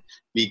women.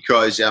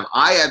 Because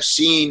I have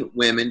seen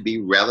women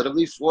be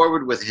relatively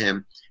forward with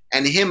him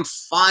and him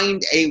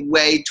find a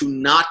way to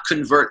not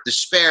convert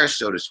despair,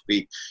 so to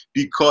speak,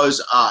 because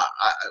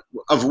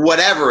of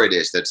whatever it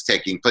is that's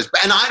taking place.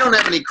 And I don't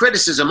have any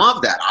criticism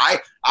of that.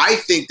 I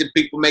think that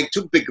people make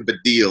too big of a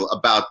deal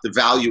about the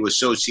value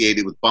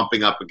associated with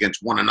bumping up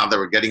against one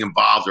another or getting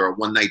involved or a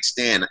one-night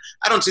stand.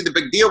 I don't see the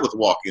big deal with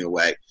walking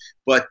away.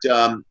 But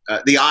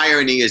the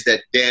irony is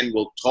that Dan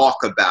will talk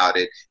about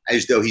it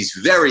as though he's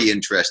very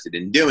interested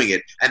in doing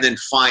it and then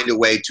find a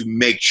way to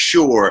make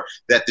sure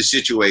that the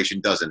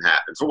situation doesn't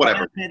happen for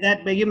whatever.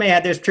 But you may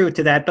have, there's truth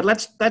to that. But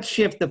let's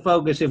shift the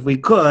focus, if we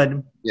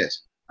could,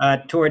 yes,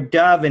 toward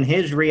Dov and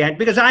his reaction.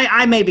 Because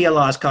I may be a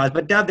lost cause,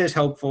 but Dov, there's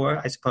hope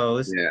for, I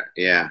suppose.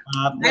 Yeah.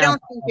 I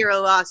don't think you're a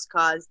lost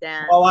cause,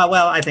 Dan. Oh,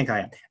 well, I think I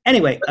am.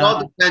 Anyway. It all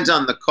depends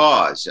on the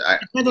cause.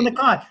 Depends on the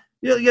cause.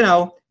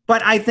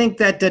 But I think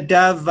that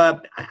Dov,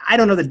 I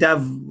don't know that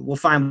Dov will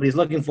find what he's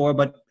looking for,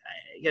 but,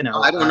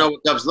 I don't know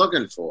what Dov's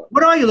looking for.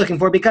 What are you looking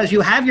for? Because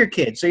you have your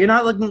kids. So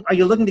are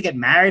you looking to get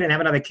married and have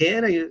another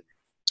kid? Are you?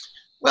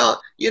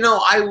 Well,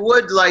 I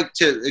would like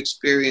to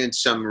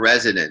experience some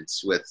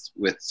resonance with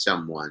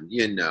someone,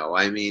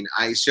 I mean,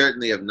 I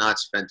certainly have not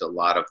spent a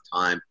lot of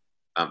time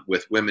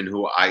with women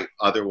who I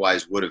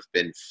otherwise would have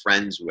been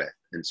friends with.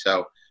 And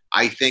so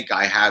I think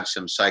I have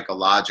some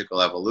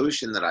psychological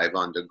evolution that I've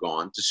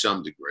undergone to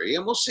some degree,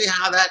 and we'll see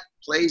how that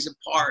plays a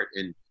part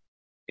in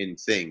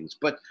things.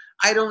 But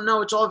I don't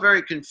know. It's all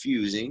very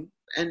confusing.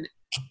 And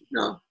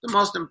The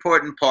most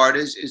important part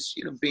is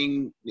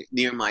being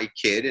near my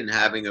kid and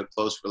having a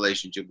close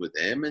relationship with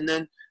him, and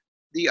then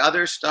the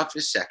other stuff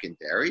is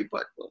secondary.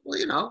 But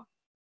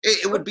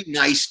it would be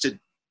nice to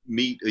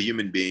meet a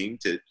human being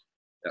to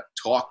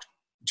talk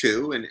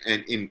to and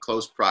in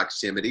close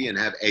proximity and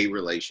have a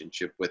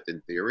relationship with,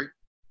 in theory.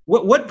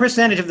 What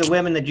percentage of the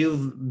women that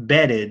you've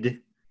vetted,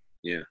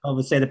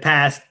 over say the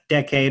past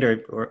decade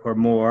or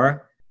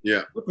more,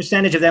 what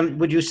percentage of them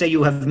would you say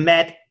you have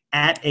met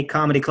at a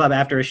comedy club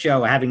after a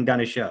show, having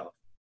done a show?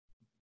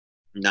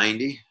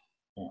 90.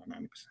 Oh,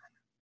 90%.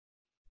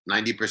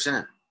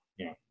 90%.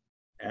 Yeah.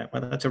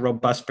 Well, that's a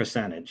robust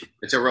percentage.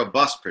 It's a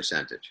robust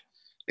percentage.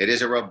 It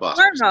is a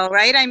robust normal,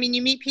 right? I mean,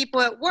 you meet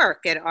people at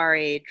work at our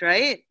age,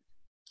 right?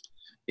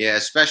 Yeah,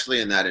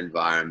 especially in that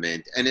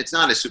environment. And it's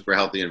not a super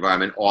healthy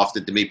environment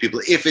often to meet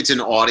people if it's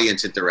an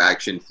audience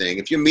interaction thing.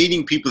 If you're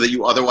meeting people that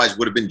you otherwise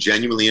would have been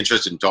genuinely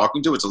interested in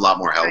talking to, it's a lot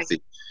more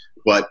healthy.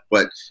 Right.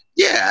 But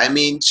yeah, I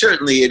mean,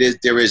 certainly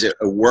there is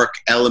a work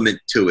element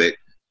to it.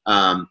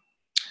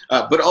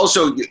 But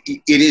also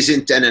it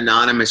isn't an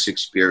anonymous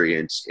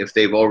experience if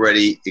they've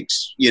already,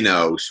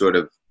 sort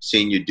of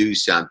seen you do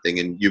something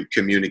and you've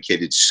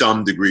communicated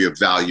some degree of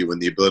value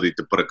and the ability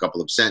to put a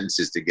couple of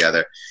sentences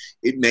together.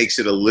 It makes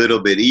it a little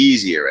bit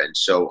easier. And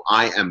so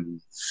I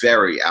am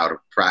very out of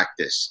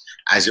practice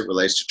as it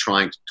relates to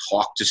trying to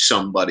talk to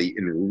somebody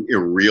in a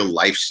real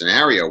life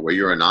scenario where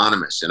you're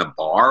anonymous in a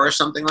bar or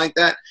something like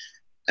that.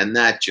 And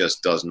that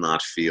just does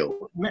not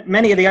feel.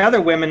 Many of the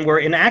other women were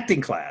in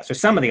acting class, or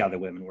some of the other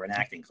women were in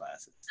acting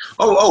classes.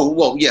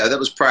 Well, yeah, that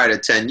was prior to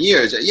 10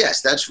 years.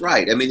 Yes, that's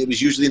right. I mean, it was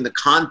usually in the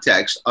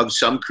context of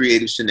some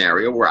creative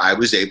scenario where I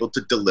was able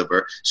to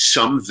deliver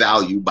some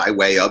value by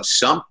way of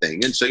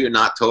something. And so you're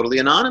not totally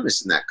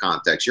anonymous in that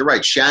context. You're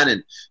right.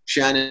 Shannon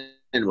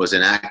was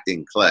in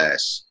acting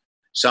class.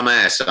 Some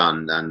ass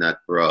on that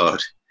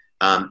broad.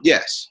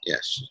 Yes,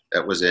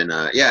 that was in,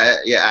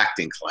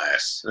 acting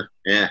class.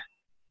 Yeah.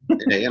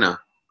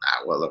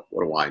 Well, look,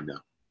 what do I know?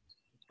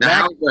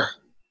 Now,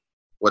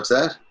 what's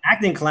that?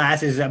 Acting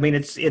class is, I mean,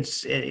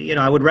 it's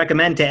I would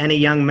recommend to any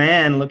young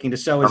man looking to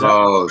sow his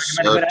own.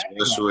 So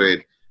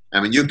sweet. I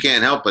mean, you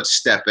can't help but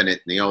step in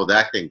it in the old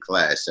acting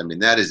class. I mean,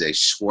 that is a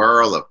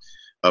swirl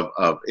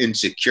of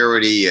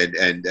insecurity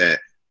and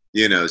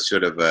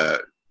sort of a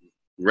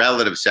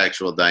relative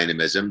sexual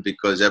dynamism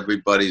because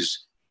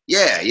everybody's,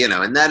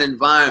 in that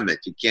environment,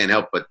 you can't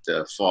help but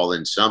fall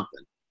in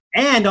something.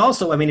 And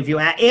also, I mean, if you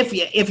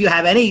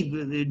have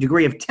any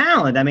degree of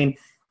talent, I mean,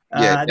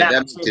 then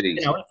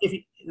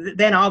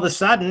all of a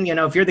sudden,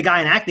 if you're the guy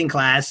in acting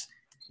class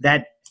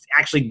that's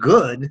actually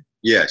good.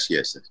 Yes.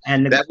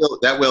 And that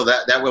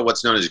will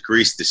what's known as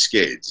grease the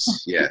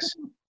skids. Yes.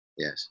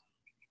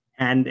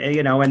 And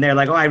and they're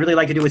like, oh, I really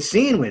like to do a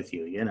scene with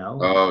you.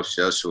 Oh,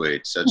 so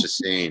sweet, such a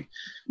scene.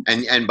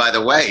 And by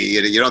the way,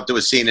 you don't do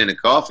a scene in a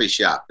coffee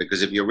shop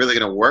because if you're really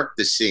going to work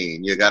the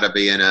scene, you got to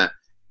be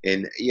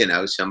in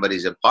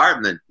somebody's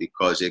apartment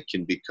because it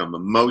can become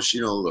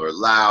emotional or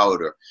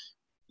loud or,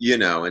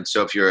 and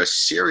so if you're a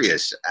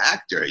serious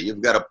actor,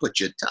 you've got to put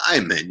your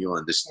time in, you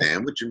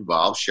understand, which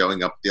involves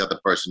showing up at the other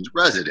person's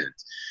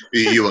residence,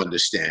 you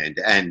understand.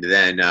 And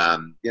then,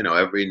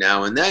 every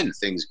now and then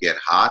things get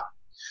hot,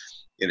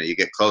 you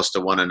get close to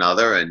one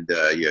another and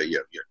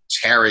you're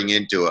tearing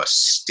into a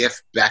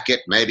stiff Beckett,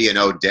 maybe an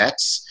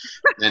Odette's.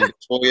 And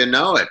before you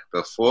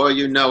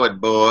know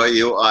it, boy,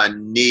 you are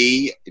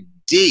knee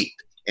deep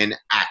in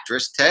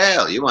actress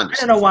tale. You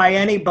understand? I don't know why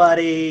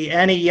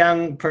any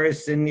young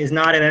person is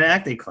not in an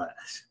acting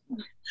class.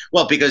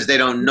 Well, because they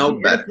don't know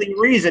better. There's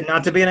no reason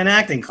not to be in an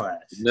acting class.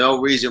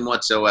 No reason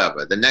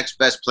whatsoever. The next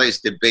best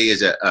place to be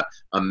is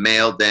a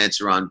male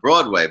dancer on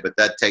Broadway, but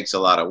that takes a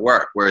lot of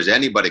work, whereas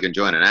anybody can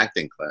join an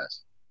acting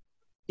class.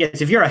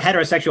 Yes, if you're a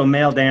heterosexual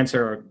male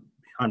dancer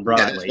on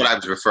Broadway. Yeah, that's what I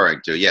was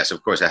referring to. Yes,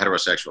 of course, a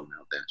heterosexual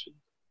male dancer.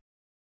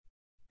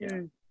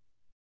 Yeah.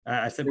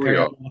 I said,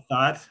 Periel,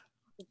 thought?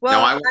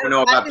 Well, now I want to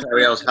know about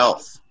Periel's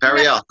health.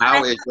 Periel,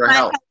 how is your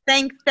health?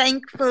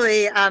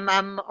 Thankfully,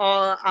 I'm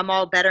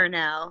all better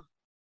now.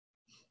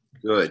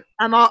 Good.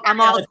 I'm all.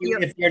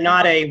 If you're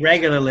not a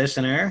regular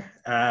listener,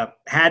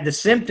 had the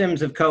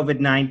symptoms of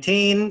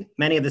COVID-19.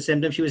 Many of the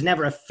symptoms. She was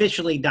never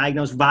officially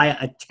diagnosed via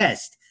a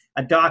test.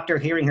 A doctor,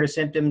 hearing her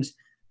symptoms,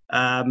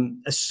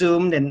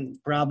 assumed and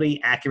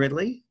probably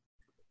accurately,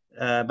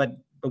 but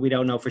we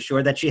don't know for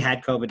sure that she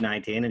had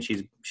COVID-19, and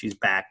she's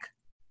back.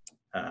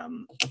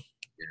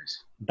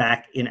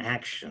 Back in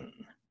action.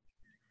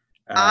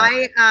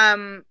 I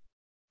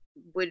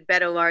would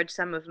bet a large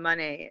sum of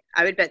money.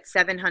 I would bet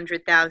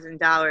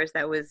 $700,000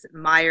 that was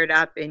mired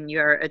up in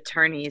your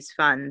attorney's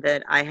fund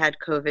that I had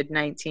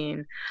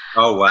COVID-19.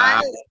 Oh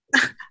wow!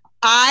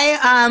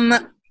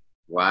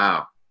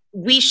 Wow.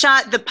 We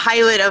shot the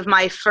pilot of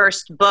my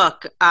first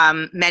book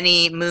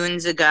many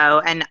moons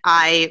ago, and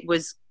I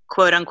was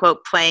quote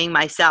unquote playing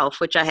myself,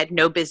 which I had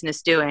no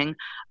business doing.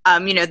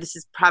 This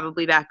is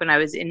probably back when I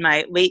was in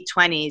my late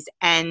 20s,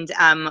 and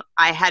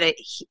I had a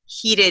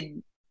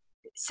heated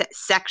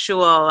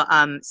sexual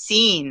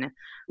scene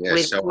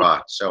with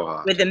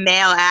a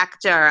male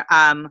actor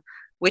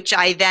which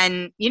I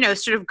then,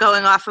 sort of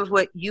going off of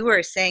what you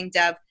were saying,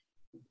 Dov,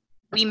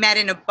 we met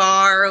in a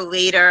bar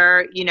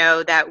later,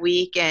 that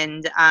week.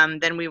 And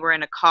then we were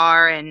in a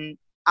car, and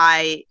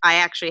I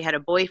actually had a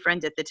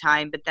boyfriend at the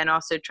time, but then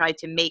also tried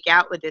to make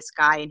out with this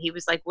guy. And he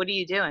was like, "What are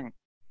you doing?"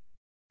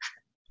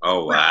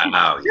 Oh,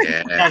 wow.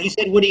 Yeah. Now, he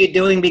said, "What are you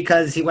doing?"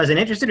 Because he wasn't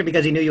interested, or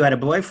because he knew you had a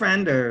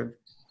boyfriend, or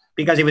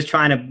because he was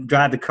trying to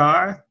drive the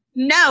car?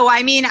 No,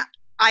 I mean,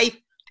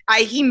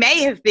 he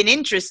may have been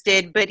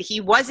interested, but he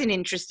wasn't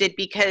interested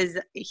because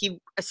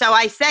so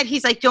I said,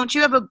 he's like, "Don't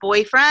you have a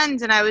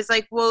boyfriend?" And I was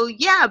like, "Well,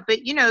 yeah, but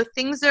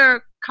things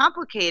are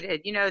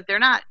complicated. They're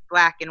not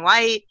black and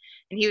white."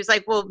 And he was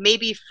like, "Well,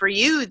 maybe for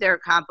you they're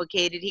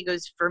complicated." He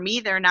goes, "For me,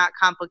 they're not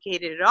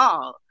complicated at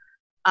all."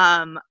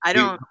 I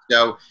don't.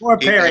 So Poor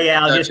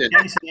Periel, just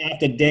chasing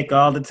after dick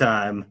all the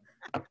time.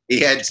 he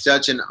had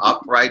such an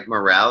upright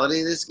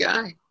morality, this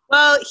guy.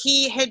 Well,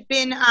 he had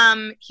been.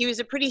 He was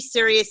a pretty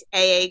serious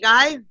AA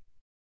guy.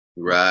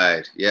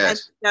 Right. Yes.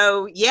 And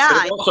so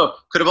yeah.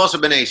 Could have also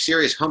been a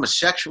serious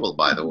homosexual,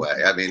 by the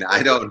way. I mean,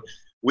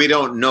 we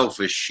don't know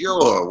for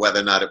sure whether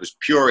or not it was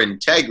pure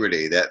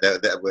integrity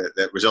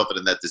that resulted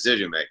in that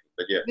decision making.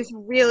 But yeah, It's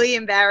really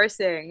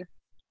embarrassing.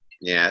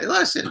 yeah.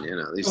 Listen,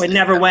 It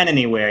never went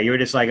anywhere. You were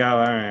just like, "Oh, all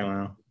right,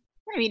 well."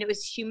 I mean, it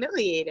was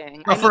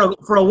humiliating. Well,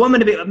 for a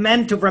woman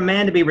for a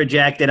man to be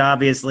rejected,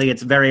 obviously,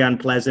 it's very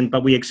unpleasant.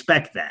 But we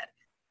expect that.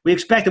 We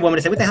expect a woman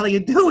to say, "What the hell are you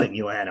doing,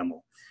 you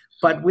animal?"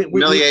 But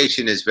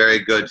humiliation is very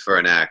good for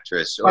an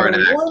actress or an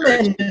actor. A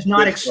woman does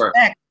not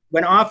expect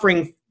when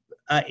offering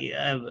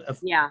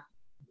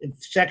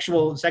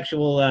sexual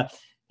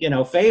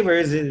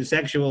favors,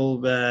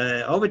 sexual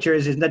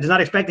overtures, does not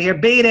expect to hear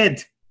 "beat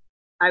it."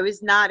 I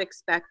was not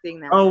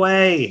expecting that. Oh,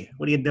 way!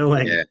 What are you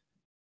doing?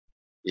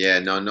 Yeah.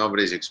 No,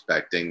 nobody's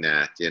expecting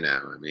that.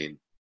 I mean,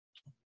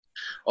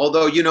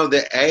 although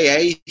the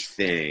AA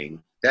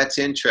thing. That's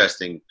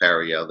interesting,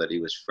 Periel, that he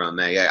was from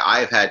AA.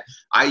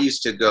 I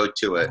used to go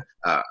to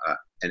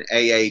an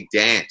AA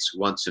dance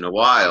once in a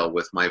while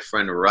with my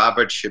friend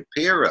Robert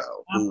Shapiro,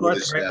 who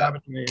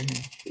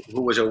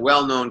was a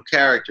well-known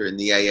character in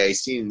the AA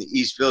scene in the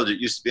East Village. It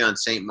used to be on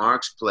St.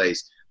 Mark's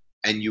Place.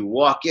 And you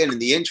walk in, and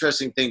the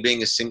interesting thing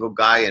being a single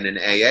guy in an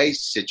AA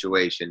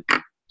situation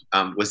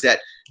was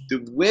that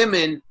the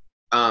women,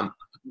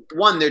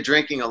 one, they're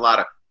drinking a lot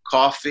of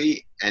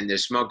coffee and they're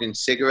smoking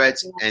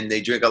cigarettes and they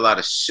drink a lot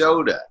of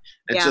soda.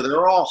 And so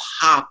they're all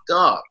hopped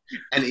up,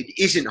 and it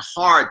isn't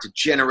hard to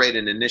generate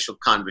an initial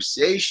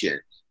conversation.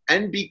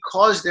 And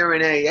because they're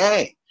in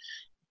AA,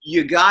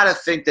 you got to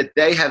think that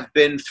they have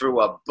been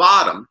through a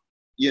bottom,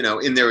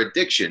 in their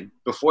addiction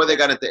before they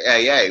got into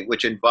AA,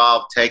 which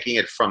involved taking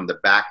it from the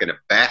back in a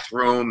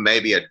bathroom,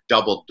 maybe a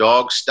double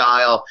dog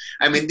style.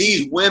 I mean,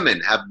 these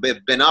women have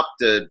been up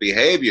to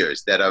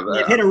behaviors that have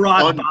hit a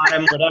rock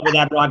bottom, whatever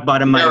that rock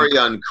bottom might be. Very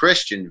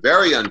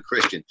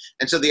unchristian.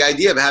 And so the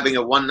idea of having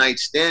a one-night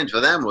stand for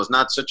them was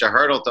not such a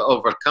hurdle to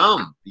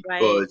overcome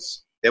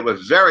because they were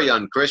very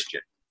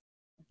unchristian.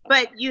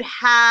 But you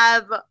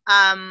have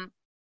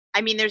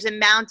there's an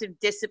amount of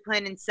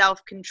discipline and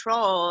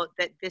self-control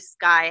that this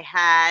guy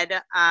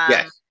had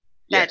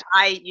that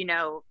I,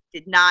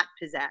 did not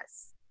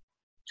possess.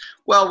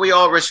 Well, we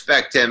all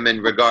respect him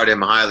and regard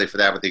him highly for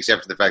that, with the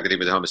exception of the fact that he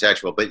was a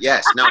homosexual. But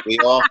yes, no, we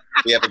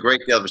have a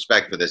great deal of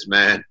respect for this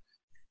man.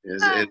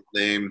 His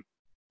name,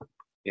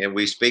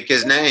 we speak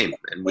his name,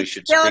 and we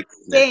should speak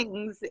his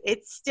name.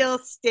 It still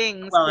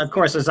stings. Well, of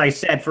course, as I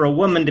said, for a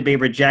woman to be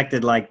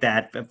rejected like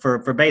that,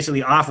 for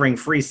basically offering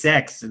free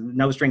sex,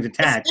 no strings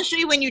attached.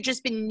 Especially when you've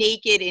just been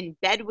naked in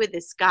bed with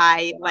this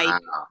guy,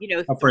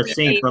 for a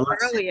scene,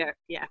 earlier.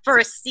 Yeah, for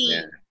a scene.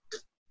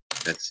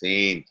 Yeah. A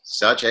scene.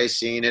 Such a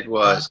scene it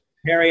was.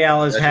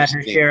 Periel has had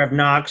her share of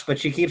knocks, but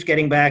she keeps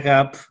getting back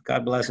up.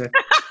 God bless her.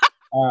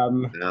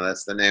 No,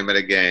 that's the name of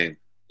the game,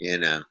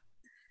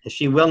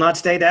 She will not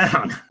stay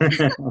down.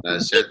 No,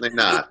 certainly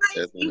not.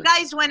 You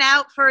guys went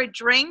out for a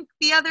drink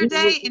the other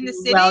day in the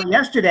city? Well,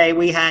 yesterday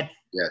we had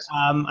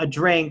a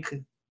drink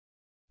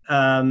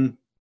in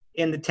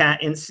the town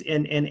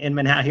in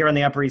Manhattan, here on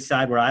the Upper East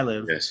Side where I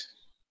live. Yes.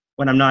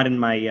 When I'm not in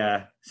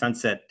my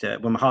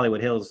when my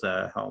Hollywood Hills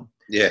home.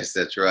 Yes,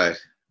 that's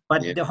right.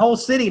 But the whole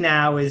city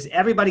now is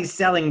everybody's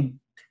selling.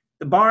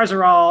 The bars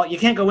are all, you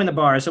can't go in the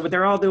bars. So what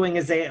they're all doing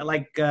is they have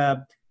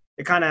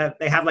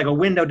like a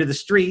window to the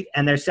street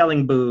and they're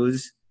selling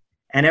booze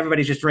and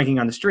everybody's just drinking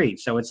on the street.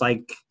 So it's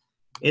like,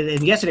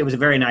 yesterday was a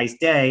very nice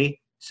day.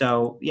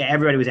 So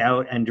everybody was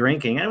out and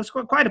drinking, and it was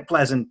quite a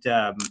pleasant,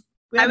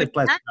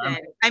 pleasant time.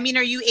 I mean,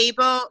 are you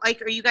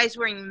guys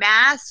wearing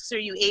masks? Are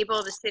you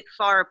able to sit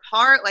far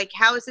apart? Like,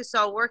 how is this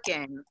all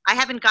working? I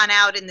haven't gone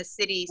out in the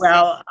city.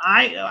 Well,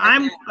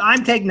 I'm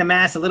taking the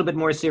mask a little bit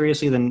more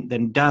seriously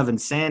than Dov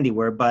and Sandy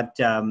were, but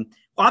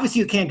obviously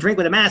you can't drink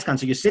with a mask on.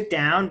 So you sit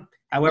down,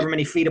 however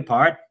many feet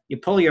apart, you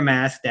pull your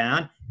mask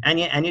down, and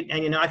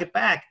you knock it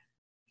back.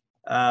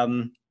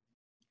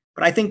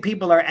 But I think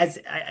people are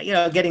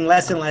getting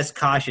less and less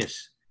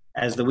cautious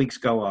as the weeks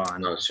go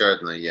on. Oh,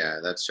 certainly, yeah,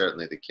 that's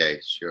certainly the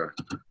case. Sure.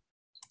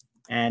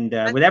 And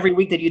with every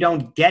week that you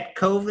don't get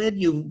COVID,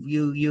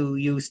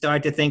 you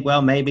start to think,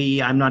 well,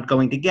 maybe I'm not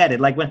going to get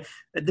it. Like when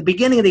at the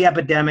beginning of the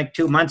epidemic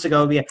 2 months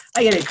ago, you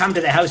come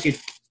to the house,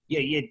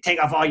 you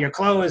take off all your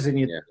clothes and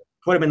you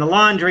put them in the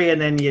laundry, and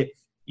then you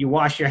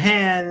wash your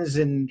hands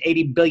and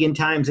 80 billion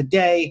times a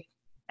day.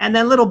 And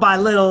then little by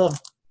little,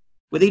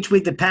 with each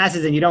week that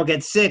passes and you don't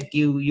get sick,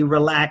 you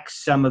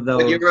relax some of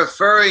those. What you're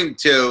referring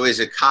to is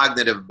a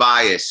cognitive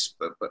bias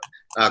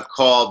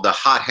called the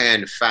hot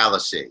hand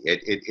fallacy.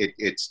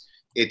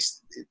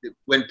 It's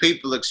when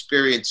people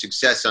experience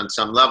success on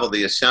some level,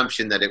 the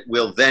assumption that it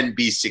will then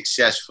be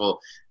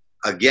successful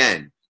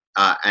again.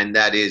 And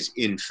that is,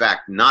 in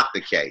fact, not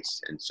the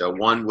case. And so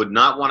one would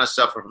not want to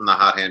suffer from the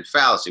hot hand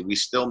fallacy. We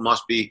still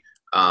must be,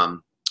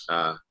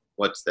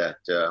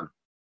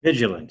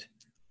 vigilant.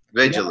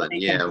 Vigilant,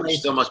 yeah. We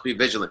still must be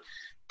vigilant.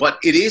 But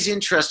it is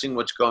interesting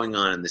what's going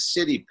on in the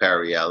city,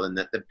 Periel, and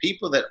that the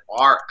people that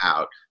are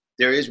out,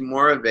 there is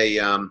more of a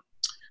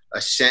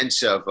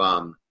sense of,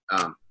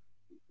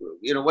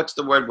 what's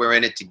the word? We're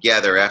in it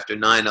together. After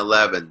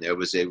 9/11, there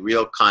was a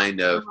real kind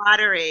of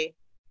camaraderie.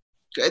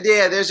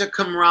 Yeah, there's a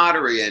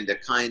camaraderie and a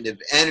kind of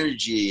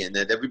energy, and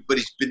that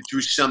everybody's been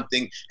through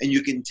something, and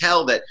you can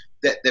tell that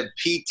the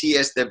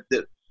PTS,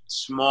 the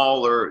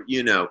smaller,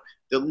 the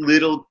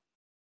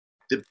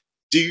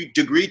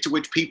degree to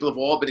which people have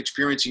all been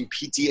experiencing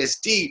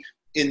PTSD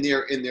in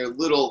their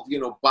little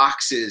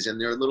boxes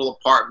and their little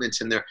apartments,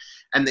 and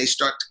they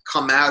start to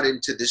come out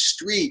into the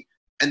street,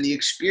 and the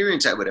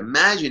experience, I would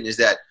imagine, is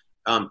that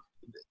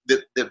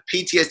the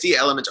PTSD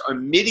elements are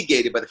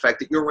mitigated by the fact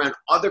that you're around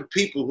other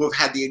people who have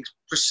had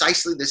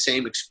precisely the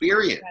same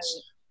experience.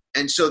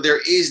 Right. And so there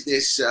is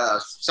this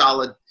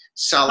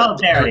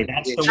solidarity.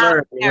 That's the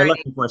word we're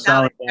looking for.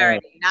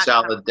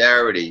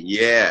 Solidarity,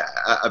 yeah,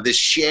 of this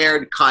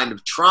shared kind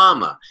of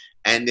trauma.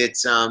 And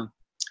it's that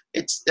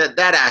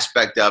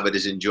aspect of it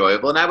is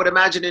enjoyable. And I would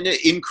imagine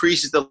it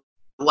increases the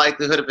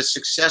likelihood of a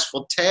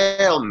successful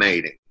tail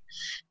mating.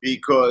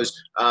 Because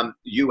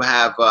you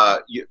have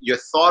you're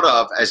thought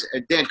of as,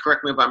 Dan,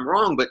 correct me if I'm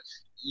wrong, but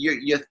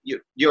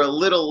you're a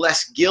little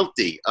less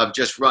guilty of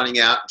just running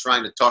out and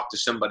trying to talk to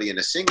somebody in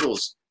a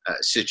singles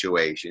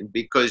situation,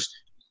 because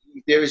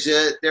there is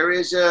a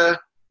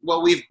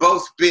well, we've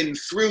both been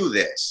through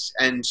this,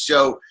 and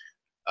so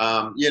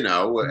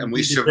and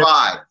we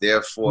survived.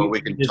 Therefore,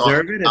 we can talk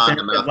on them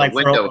out the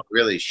window and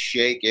really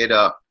shake it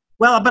up.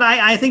 Well, but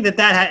I think but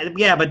then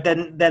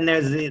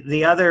there's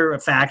the other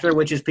factor,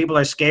 which is people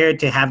are scared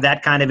to have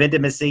that kind of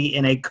intimacy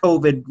in a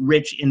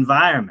COVID-rich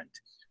environment.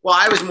 Well,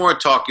 I was more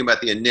talking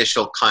about the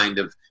initial kind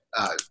of,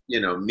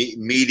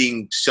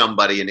 meeting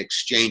somebody and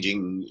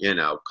exchanging,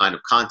 kind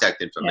of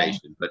contact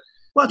information. Yeah.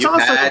 But you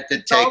had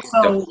to take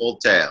the full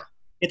tail.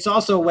 It's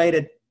also a way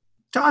to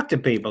talk to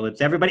people.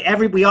 It's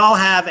we all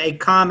have a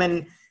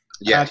common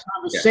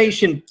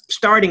conversation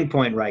starting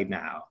point right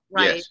now.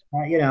 Right.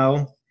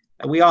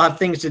 We all have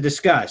things to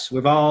discuss.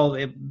 We've all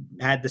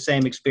had the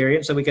same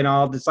experience, so we can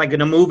all, it's like in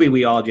a movie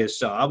we all just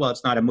saw. Well,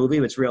 it's not a movie,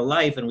 it's real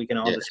life, and we can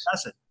all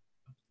discuss it.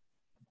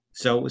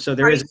 So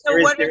there is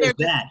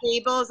that.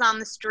 Tables on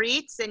the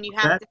streets, and you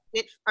have to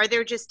sit, are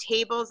there just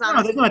tables on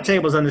the street? No, there's not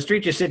tables on the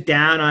street. You sit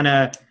down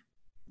on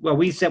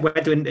we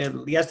went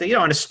to yesterday,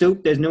 on a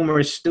stoop. There's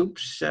numerous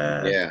stoops.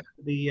 The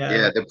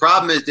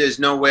problem is there's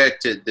nowhere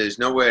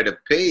to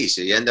pee,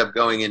 so you end up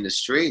going in the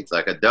streets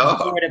like a dog.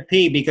 Nowhere to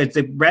pee because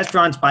the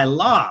restaurants, by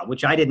law,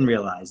 which I didn't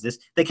realize this,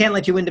 they can't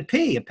let you in to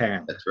pee.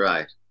 Apparently, that's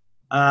right.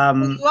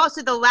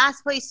 Also, the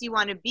last place you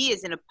want to be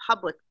is in a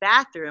public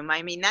bathroom.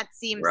 I mean, that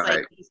seems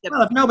like.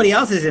 Well, if nobody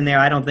else is in there,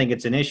 I don't think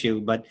it's an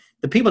issue. But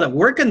the people that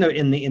work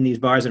in these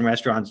bars and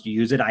restaurants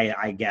use it,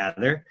 I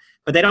gather.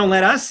 But they don't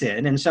let us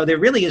in, and so there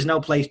really is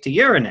no place to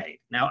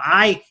urinate. Now,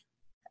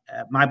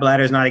 my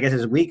bladder is not, I guess,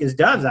 as weak as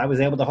Dov's. I was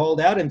able to hold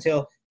out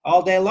until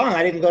all day long.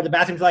 I didn't go to the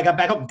bathroom until I got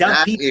back home.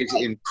 That is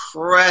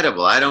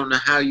incredible. I don't know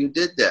how you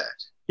did that.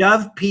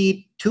 Dov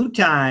peed 2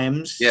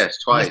 times. Yes,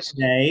 twice.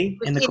 Today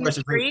in the course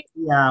of 3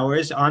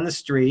 hours on the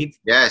street.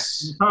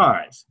 Yes. In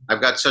cars. I've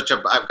got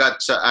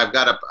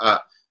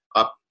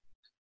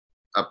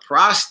a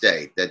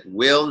prostate that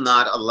will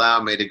not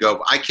allow me to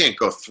go. I can't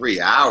go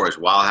 3 hours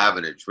while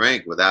having a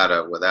drink without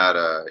a.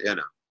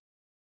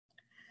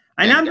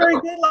 And I'm very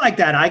good like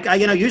that. I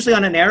usually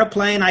on an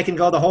airplane I can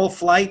go the whole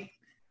flight.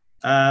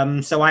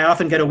 So I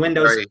often get a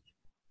window seat,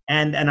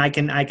 and I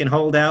can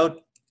hold out.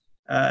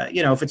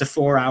 If it's a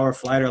 4-hour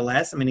flight or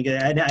less. I mean,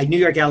 a New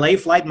York LA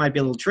flight might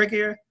be a little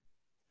trickier.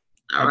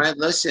 All right,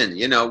 listen,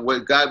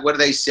 what do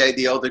they say?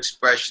 The old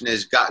expression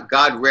is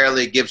God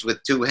rarely gives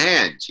with 2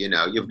 hands.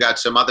 You've got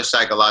some other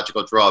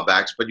psychological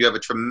drawbacks, but you have a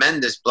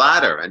tremendous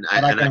bladder. And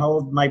I can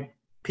hold my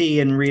pee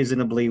in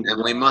reasonably.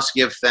 And we must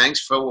give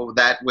thanks for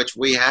that which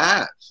we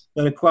have.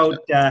 So to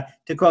quote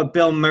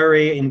Bill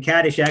Murray in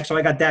Caddyshack, so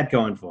I got that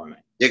going for me.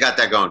 You got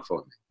that going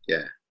for me.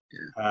 Yeah.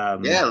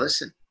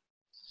 Listen.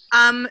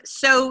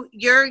 So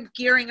you're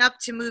gearing up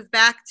to move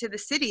back to the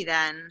city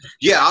then?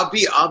 Yeah, I'll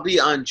be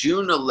on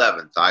June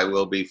 11th. I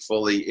will be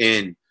fully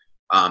in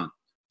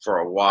for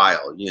a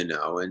while, you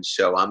know, and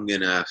so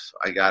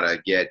I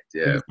gotta get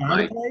Have you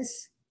found a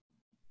place?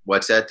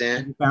 What's that, Have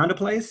Dan? you found a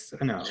place?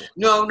 Or no.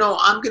 No,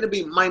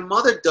 my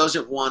mother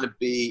doesn't want to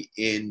be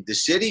in the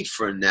city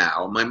for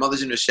now. My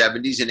mother's in her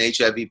 70s and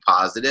HIV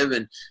positive,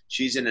 and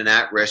she's in an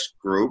at-risk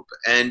group.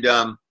 And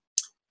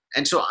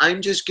so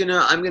I'm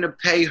gonna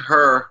pay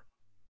her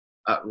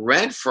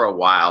rent for a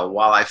while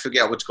I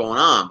figure out what's going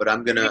on. But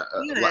I'm gonna,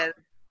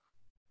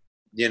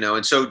 you know,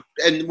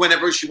 and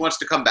whenever she wants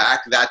to come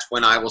back, that's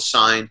when I will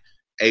sign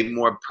a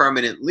more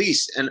permanent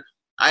lease. And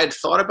I had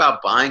thought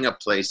about buying a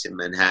place in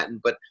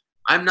Manhattan, but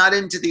I'm not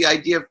into the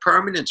idea of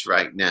permanence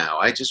right now.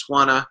 I just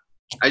wanna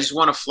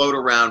float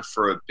around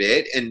for a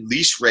bit, and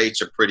lease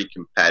rates are pretty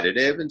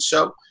competitive. And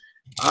so,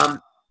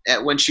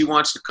 when she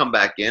wants to come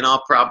back in,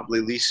 I'll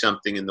probably lease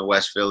something in the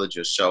West Village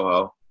or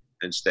Soho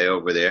and stay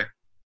over there.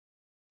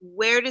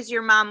 Where does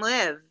your mom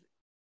live?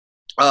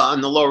 On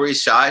the Lower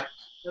East Side.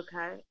 Okay.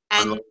 On the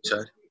And Lower East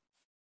Side.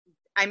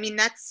 I mean,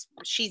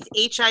 she's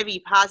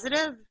HIV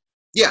positive?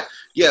 Yeah,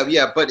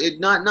 but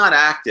not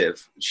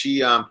active.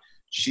 She's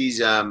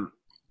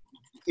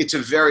it's a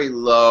very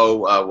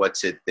low,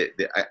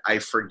 I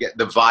forget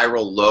the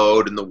viral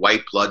load and the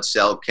white blood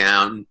cell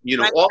count, you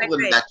know, all of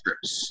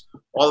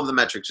the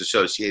metrics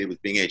associated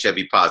with being HIV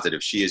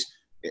positive. She is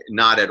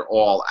not at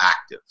all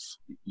active,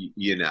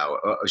 you know.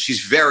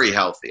 She's very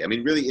healthy. I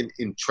mean, really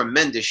in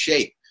tremendous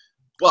shape.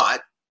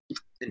 But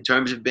in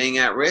terms of being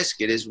at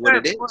risk, it is what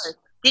it is.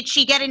 Did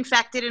she get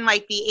infected in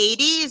like the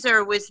 80s,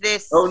 or was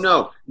this? Oh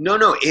no!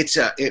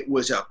 It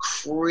was a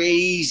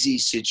crazy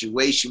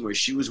situation where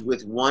she was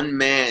with one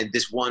man,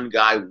 this one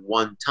guy,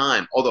 one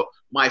time. Although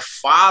my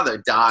father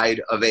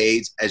died of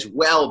AIDS as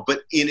well,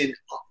 but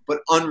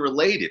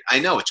unrelated. I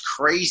know, it's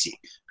crazy.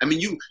 I mean,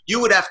 you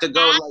would have to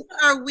go.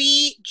 Are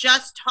we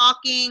just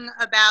talking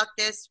about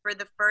this for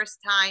the first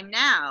time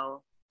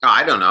now?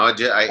 I don't know.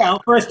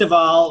 Well, first of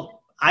all,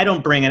 I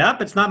don't bring it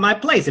up. It's not my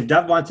place. If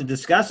Dov wants to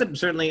discuss it, I'm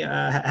certainly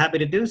happy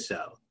to do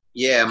so.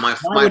 Yeah, I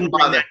wouldn't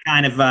bring that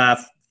kind of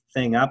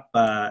thing up,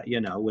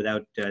 you know,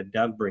 without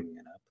Dov bringing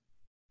it up.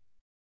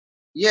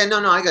 Yeah,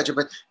 no, I got you.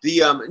 But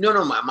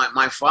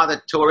my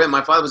father tore in.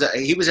 My father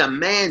he was a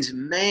man's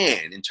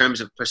man in terms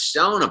of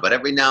persona, but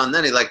every now and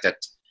then he liked to.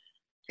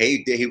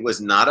 He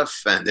was not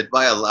offended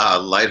by a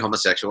light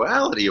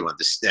homosexuality. You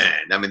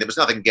understand? I mean, there was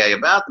nothing gay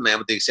about the man,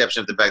 with the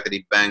exception of the fact that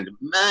he banged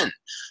men.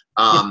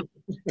 And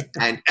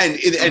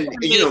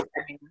you know,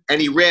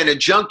 and he ran a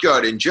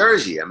junkyard in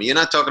Jersey. I mean, you're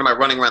not talking about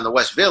running around the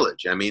West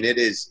Village. I mean, it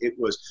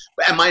was.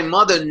 And my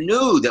mother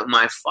knew that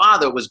my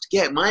father was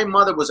gay. My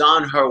mother was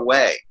on her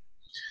way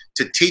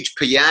to teach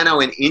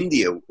piano in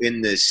India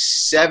in the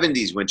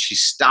 70s when she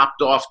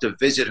stopped off to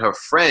visit her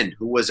friend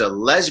who was a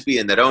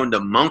lesbian that owned a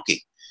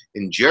monkey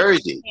in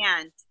Jersey.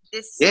 And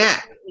this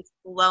is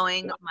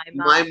blowing my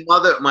mind.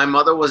 My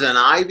mother was an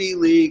Ivy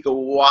League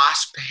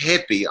WASP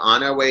hippie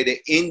on her way to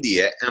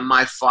India, and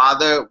my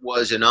father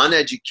was an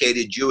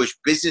uneducated Jewish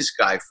business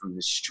guy from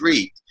the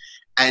street.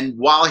 And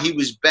while he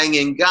was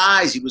banging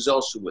guys, he was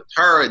also with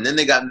her, and then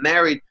they got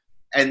married.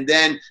 And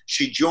then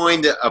she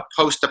joined a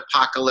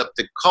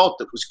post-apocalyptic cult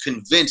that was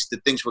convinced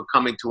that things were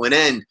coming to an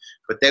end,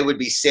 but they would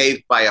be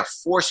saved by a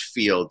force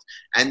field.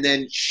 And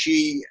then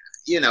she,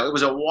 you know, it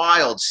was a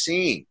wild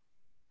scene.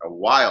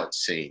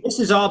 This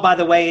is all, by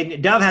the way,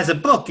 Dov has a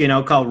book, you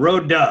know, called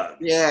Road Dog.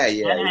 Yeah.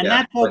 And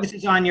that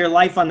focuses on your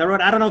life on the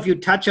road. I don't know if you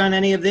touch on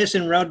any of this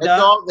in Road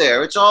Dog.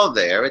 It's all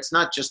there. It's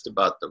not just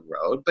about the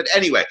road. But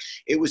anyway,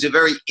 it was a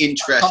very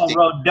interesting. It's called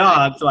Road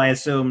Dog, so I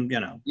assume, you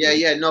know.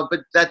 Yeah. No,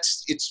 but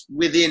it's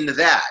within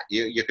that.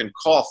 You can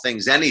call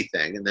things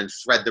anything and then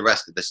thread the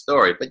rest of the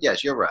story. But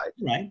yes, you're right.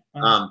 Right.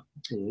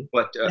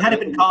 But it had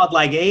been called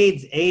like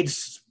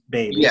AIDS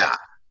baby. Yeah.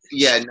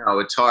 Yeah, no,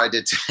 it's hard.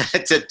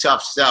 It's a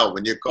tough sell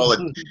when you call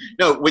it.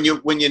 No, when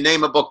you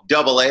name a book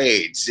Double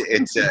AIDS,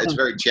 it's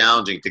very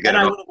challenging to get it.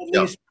 I would have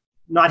at least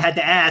not had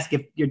to ask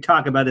if you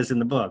talk about this in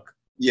the book.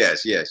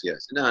 Yes.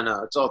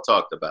 No, it's all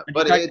talked about.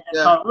 But it's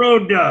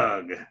Road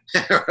Dog.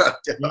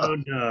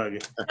 Road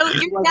Dog. So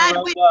your dad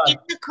was in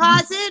the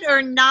closet,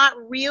 or not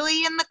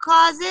really in the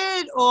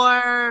closet,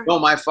 or? No,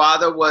 my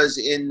father was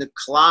in the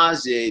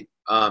closet.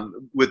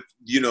 With,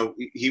 you know,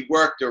 he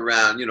worked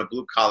around, you know,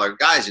 blue collar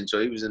guys, and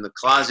so he was in the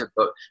closet,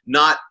 but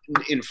not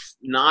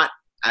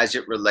as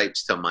it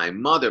relates to my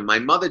mother. My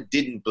mother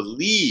didn't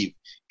believe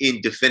in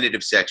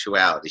definitive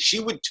sexuality. She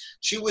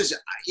was,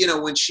 you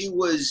know, when she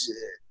was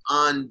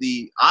on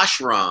the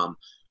ashram,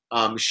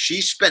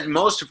 she spent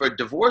most of her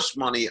divorce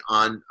money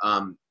on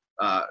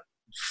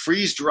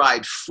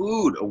freeze-dried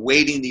food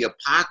awaiting the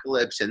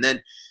apocalypse, and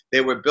then they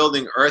were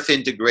building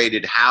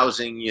earth-integrated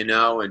housing, you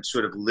know, and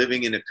sort of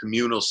living in a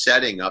communal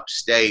setting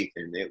upstate.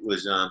 And it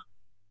was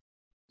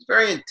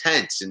very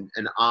intense and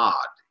odd,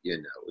 you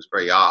know. It was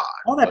very odd.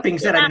 All that being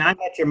said, I mean, I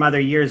met your mother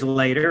years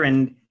later,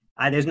 and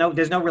there's no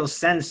real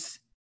sense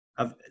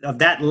of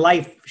that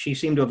life she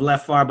seemed to have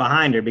left far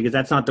behind her, because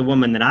that's not the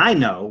woman that I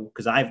know,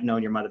 because I've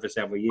known your mother for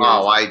several years.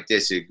 Oh, I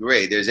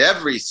disagree. There's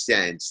every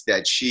sense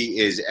that she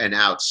is an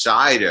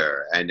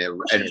outsider and a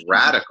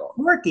radical.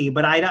 Quirky,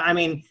 but I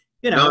mean,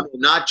 No,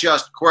 not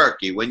just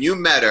quirky. When you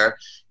met her,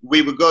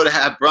 we would go to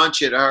have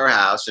brunch at her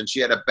house, and she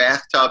had a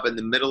bathtub in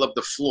the middle of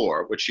the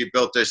floor, which she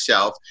built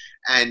herself,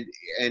 and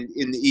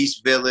in the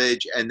East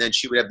Village, and then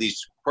she would have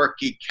these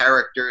quirky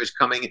characters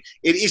coming in.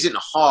 It isn't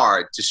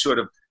hard to sort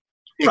of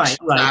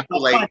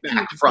extrapolate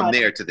back from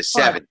there to the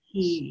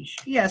 70s.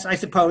 Yes, I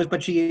suppose,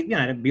 but she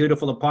had a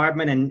beautiful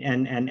apartment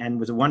and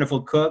was a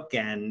wonderful cook.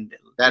 And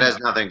that has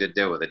nothing to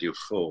do with it, you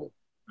fool.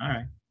 All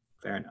right.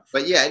 Fair enough.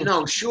 But yeah,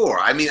 no, sure.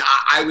 I mean,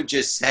 I would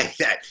just say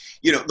that,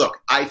 look,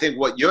 I think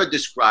what you're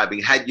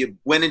describing, had you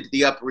went into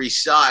the Upper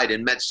East Side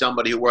and met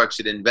somebody who works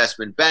at an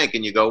investment bank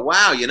and you go,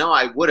 wow,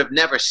 I would have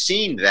never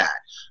seen that.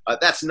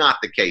 That's not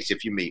the case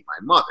if you meet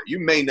my mother. You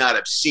may not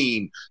have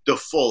seen the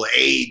full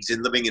AIDS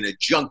and living in a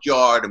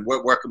junkyard and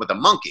working with a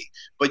monkey,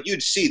 but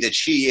you'd see that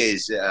she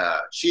is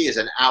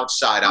an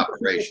outside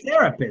operation. She's a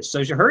therapist,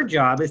 so her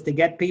job is to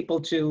get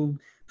people to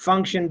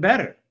function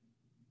better.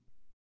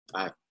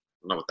 I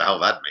don't know what the hell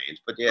that means,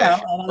 but yeah.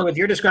 Well, in other words,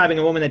 you're describing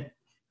a woman that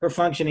her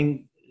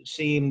functioning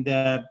seemed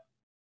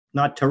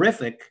not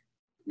terrific.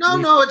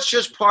 No, it's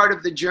just part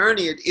of the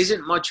journey. It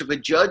isn't much of a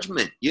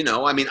judgment,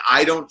 I mean,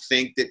 I don't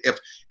think that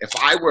if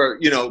I were,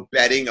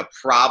 betting a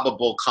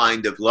probable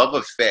kind of love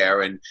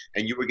affair and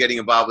you were getting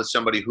involved with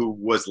somebody who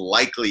was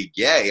likely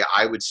gay,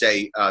 I would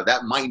say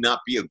that might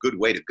not be a good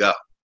way to go.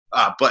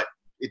 But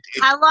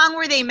how long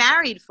were they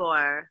married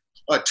for?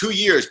 2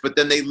 years, but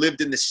then they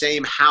lived in the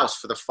same house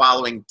for the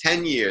following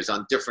 10 years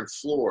on different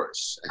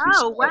floors.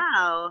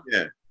 Wow.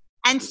 Yeah.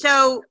 And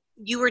so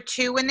you were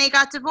 2 when they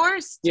got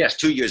divorced? Yes,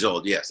 2 years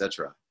old. Yes, that's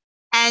right.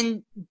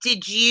 And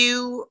did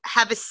you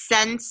have a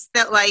sense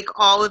that like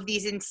all of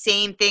these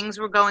insane things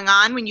were going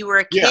on when you were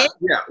a kid?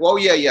 Yeah. Well,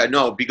 yeah.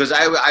 No, because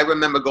I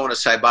remember going to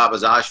Sai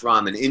Baba's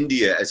ashram in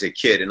India as a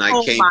kid, and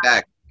I came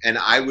back. And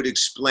I would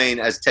explain,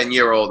 as a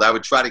 10-year-old, I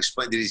would try to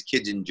explain to these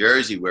kids in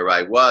Jersey where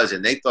I was,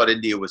 and they thought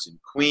India was in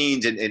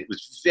Queens, and it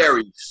was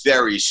very,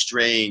 very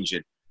strange.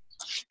 And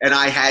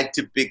I had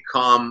to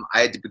become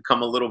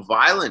a little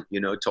violent,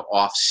 to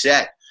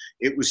offset.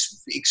 It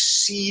was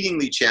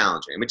exceedingly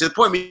challenging. I mean, to the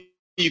point where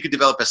you could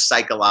develop a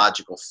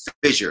psychological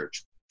fissure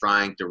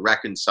trying to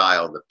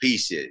reconcile the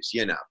pieces,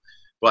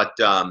 But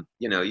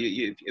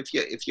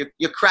if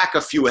you crack a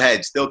few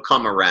heads, they'll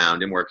come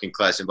around in working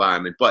class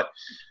environment. But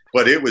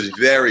it was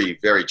very,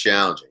 very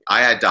challenging. I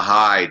had to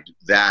hide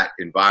that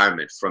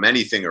environment from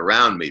anything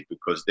around me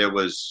because there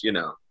was,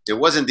 it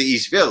wasn't the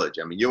East Village.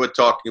 I mean, you were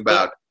talking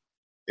about,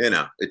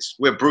 it's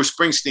where Bruce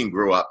Springsteen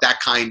grew up, that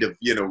kind of,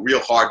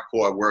 real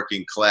hardcore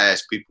working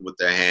class, people with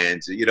their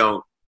hands.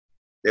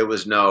 There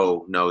was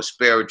no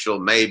spiritual,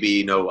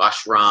 maybe, no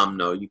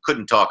ashram, you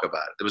couldn't talk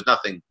about it. There was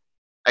nothing.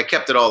 I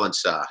kept it all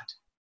inside.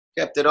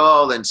 Kept it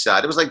all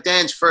inside. It was like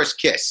Dan's first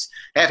kiss.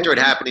 After it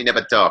happened, he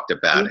never talked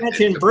about it. You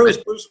mentioned Bruce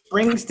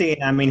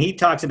Springsteen. I mean, he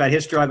talks about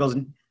his struggles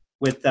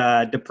with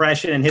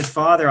depression, and his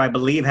father, I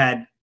believe,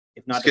 had,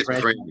 if not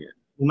depression,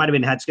 he might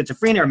have had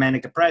schizophrenia or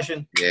manic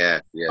depression.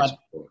 Yeah, yes.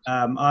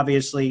 But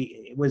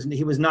obviously,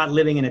 he was not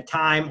living in a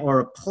time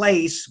or a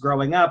place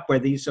growing up where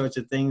these sorts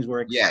of things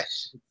were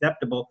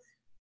acceptable.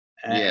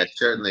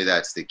 Certainly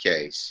that's the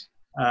case.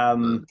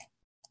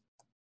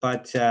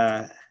 But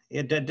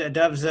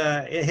Dov's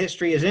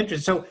history is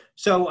interesting.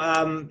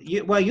 So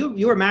you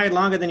were married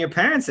longer than your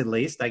parents, at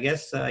least. I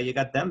guess you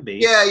got them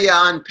beat. Yeah.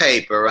 On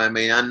paper, I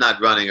mean, I'm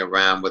not running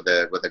around with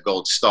a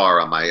gold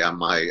star on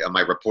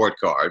my report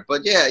card.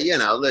 But yeah,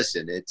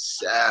 listen, it's.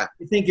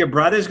 You think your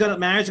brother's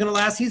marriage gonna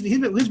last?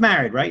 He's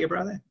married, right? Your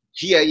brother?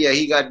 Yeah.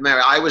 He got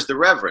married. I was the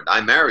reverend.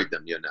 I married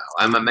them.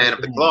 I'm a man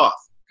of the cloth.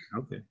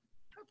 Okay.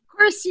 Of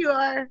course you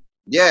are.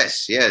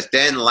 Yes.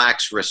 Dan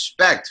lacks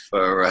respect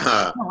for.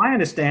 I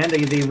understand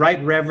the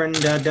Right Reverend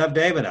Dov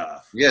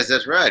Davidoff. Yes,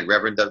 that's right,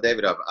 Reverend Dov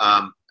Davidoff.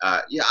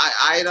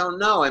 I don't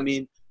know. I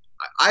mean,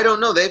 I don't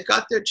know. They've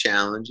got their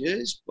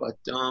challenges, but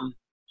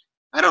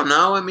I don't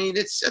know. I mean,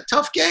 it's a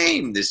tough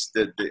game.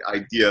 The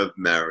idea of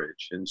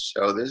marriage, and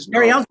so there's.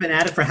 Periel's been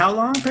at it for how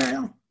long,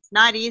 Periel? It's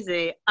not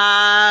easy.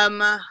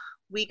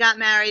 We got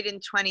married in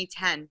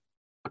 2010.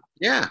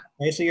 Yeah.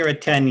 Okay, so you're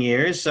at 10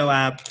 years. So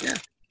yeah.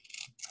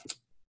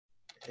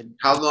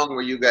 How long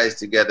were you guys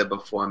together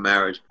before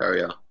marriage,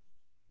 Periel?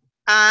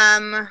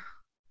 A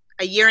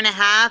year and a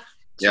half,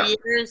 2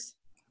 years.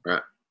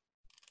 Right.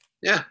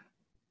 Yeah.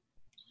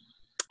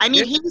 I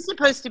mean, he was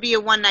supposed to be a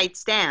one-night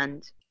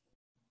stand.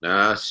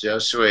 Oh, so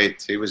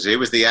sweet. He was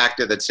the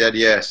actor that said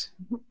yes.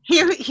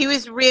 He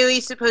was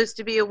really supposed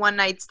to be a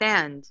one-night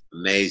stand.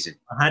 Amazing.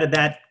 How did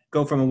that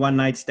go from a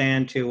one-night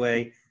stand to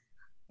a...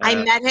 I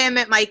met him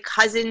at my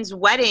cousin's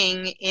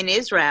wedding in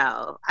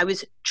Israel. I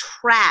was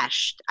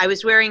trashed. I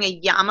was wearing a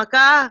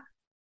yarmulke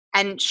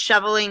and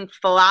shoveling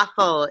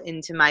falafel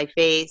into my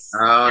face.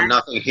 Oh,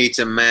 nothing heats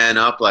a man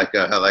up like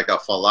a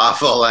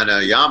falafel and a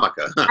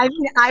yarmulke. I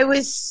mean, I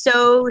was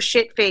so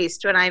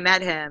shit-faced when I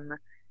met him.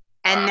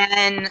 And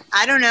then,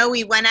 I don't know,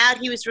 we went out.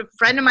 He was a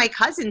friend of my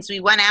cousin's. We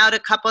went out a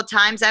couple of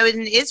times. I was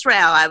in Israel.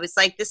 I was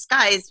like, this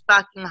guy is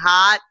fucking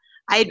hot.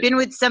 I had been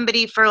with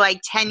somebody for like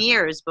 10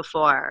 years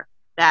before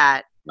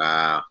that.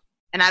 Wow.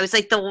 And I was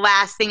like, the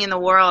last thing in the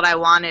world I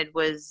wanted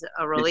was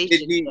a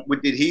relationship.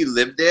 Did he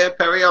live there,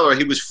 Periel, or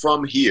he was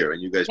from here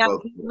and you guys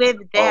both? He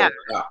lived there.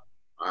 Oh, yeah.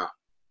 Wow.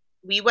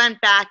 We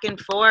went back and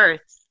forth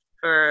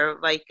for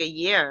like a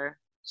year.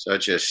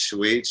 Such a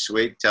sweet,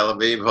 sweet Tel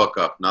Aviv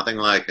hookup. Nothing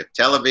like it.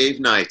 Tel Aviv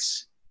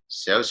nights.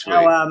 So sweet.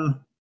 Now,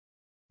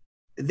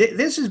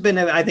 this has been,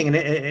 I think, an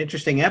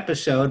interesting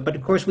episode, but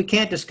of course we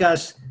can't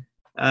discuss,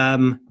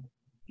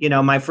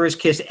 my first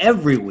kiss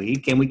every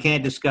week, and we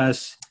can't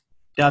discuss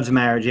Dov's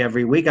marriage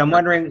every week. I'm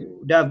wondering,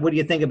 Dov, what do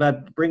you think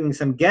about bringing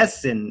some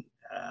guests in?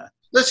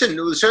 Listen,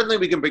 certainly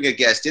we can bring a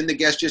guest in. The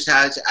guest just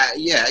has,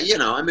 we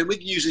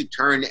can usually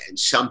turn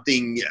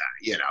something,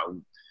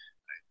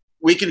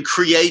 we can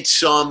create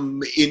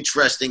some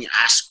interesting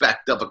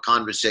aspect of a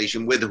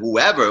conversation with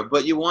whoever,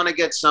 but you want to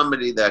get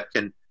somebody that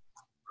can,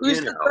 Who's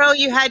the girl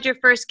you had your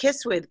first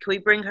kiss with? Can we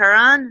bring her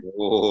on?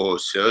 Oh,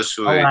 so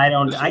sweet. Oh,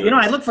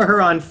 I looked for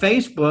her on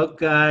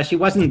Facebook. She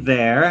wasn't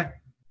there.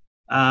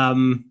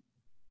 I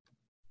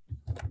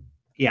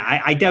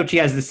doubt she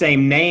has the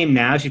same name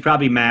now. She's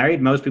probably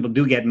married. Most people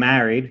do get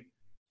married.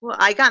 Well,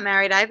 I got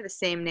married. I have the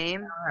same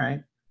name. All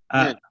right.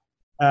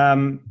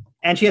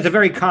 And she has a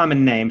very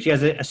common name. She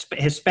has a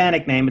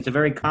Hispanic name. It's a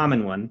very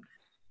common one.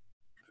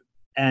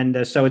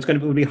 And so it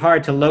would be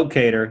hard to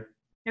locate her.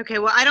 Okay,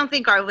 well, I don't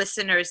think our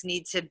listeners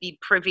need to be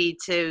privy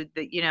to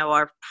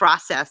our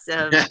process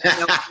of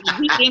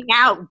weeding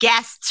out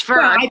guests for.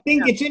 Well, I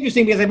think it's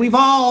interesting because we've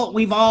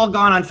all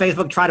gone on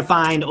Facebook, try to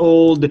find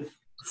old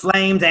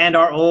flames and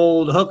our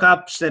old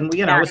hookups, and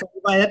so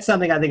that's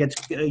something I think it's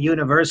a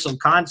universal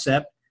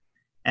concept.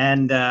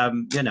 And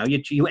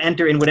you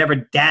enter in whatever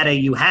data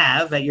you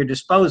have at your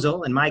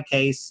disposal. In my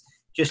case,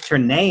 just her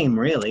name.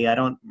 Really, I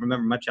don't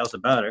remember much else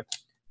about her.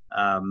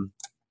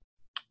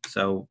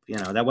 So,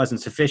 that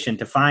wasn't sufficient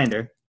to find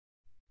her.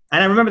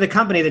 And I remember the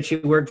company that she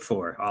worked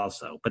for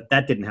also, but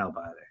that didn't help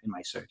either in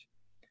my search.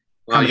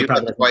 Well, you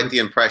got quite the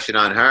impression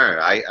on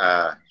her.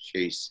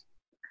 She's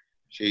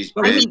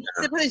been... I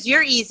suppose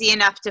you're easy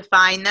enough to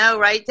find, though,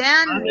 right,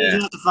 Dan? I'm easy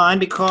enough to find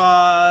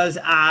because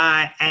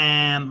I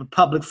am a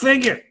public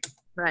figure.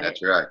 Right.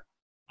 That's right.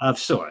 Of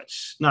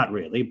sorts. Not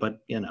really,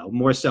 but,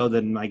 more so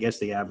than, I guess,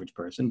 the average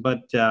person.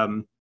 But...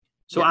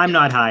 So I'm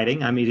not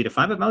hiding. I'm easy to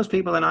find, but most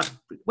people are not.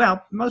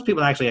 Well, most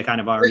people actually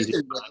kind of are easy to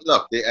find.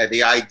 Look,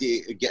 the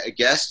idea,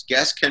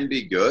 guests can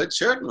be good,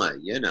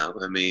 certainly. And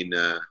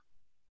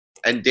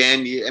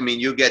Dan,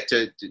 you get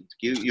to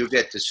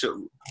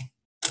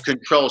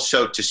control,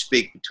 so to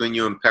speak, between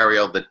you and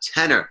Periel, the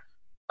tenor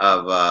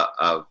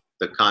of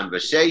the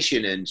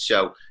conversation, and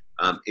so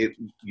if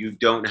you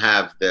don't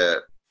have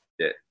the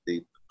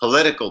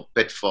political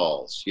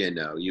pitfalls, you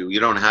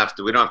don't have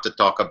to. We don't have to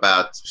talk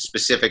about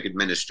specific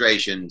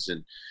administrations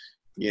and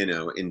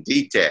in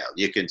detail.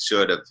 You can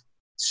sort of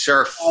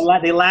surf.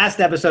 The last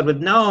episode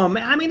with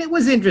Noam, it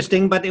was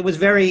interesting, but it was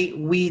very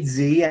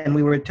weedsy, and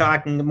we were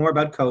talking more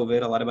about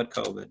COVID, a lot about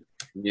COVID.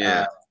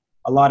 Yeah,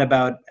 a lot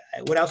about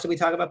what else did we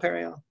talk about,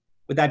 Periel?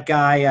 With that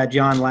guy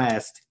John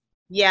Last.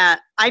 Yeah,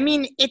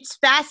 it's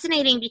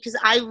fascinating because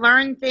I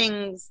learned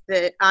things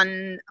that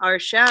on our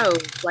show,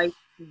 like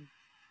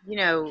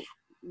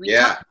we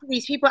talk to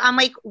these people. I'm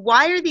like,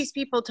 why are these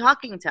people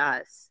talking to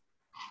us?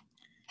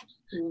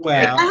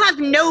 Well, I have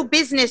no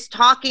business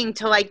talking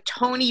to like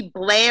Tony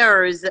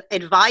Blair's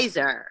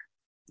advisor.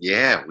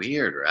 Yeah,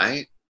 weird,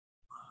 right?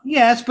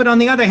 Yes, but on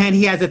the other hand,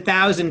 he has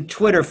 1,000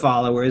 Twitter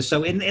followers,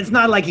 so it's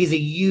not like he's a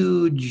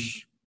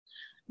huge.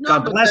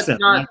 God bless him.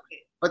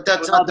 But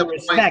that's not the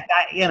respect.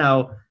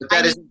 But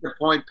that isn't the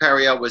point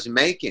Periel was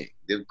making.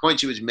 The point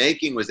she was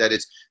making was that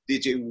it's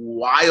a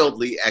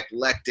wildly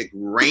eclectic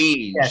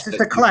range. Yes, it's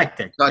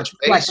eclectic. Because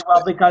what's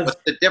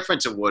the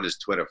difference of what is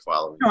Twitter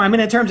following? No,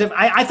 in terms of,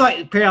 I thought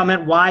Periel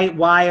meant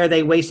why are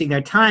they wasting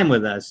their time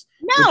with us?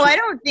 No, I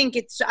don't think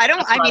it's. I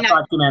don't. I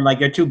thought you meant like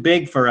they're too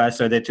big for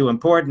us, or they're too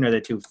important, or they're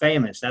too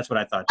famous. That's what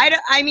I thought. I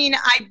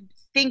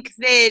think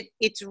that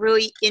it's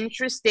really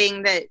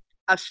interesting that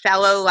a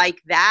fellow like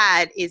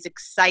that is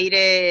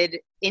excited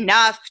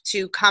enough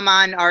to come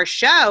on our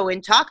show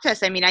and talk to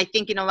us. I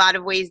think in a lot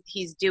of ways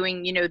he's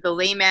doing, the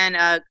layman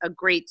a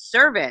great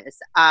service.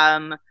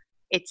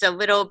 It's a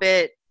little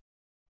bit,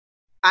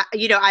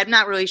 I'm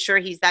not really sure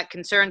he's that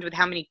concerned with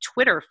how many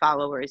Twitter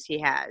followers he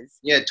has.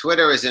 Yeah,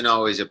 Twitter isn't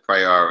always a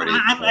priority.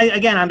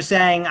 I'm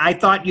saying I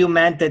thought you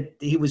meant that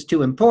he was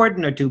too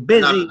important or too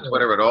busy. Not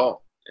Twitter at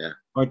all. Yeah.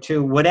 Or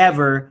too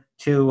whatever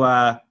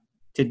to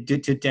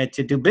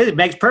do business. It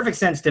makes perfect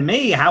sense to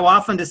me. How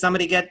often does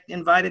somebody get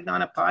invited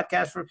on a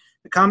podcast? For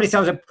the Comedy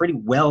Cellar is a pretty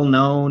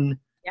well-known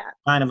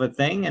kind of a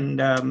thing, and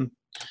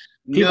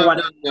people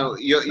want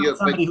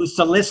somebody who's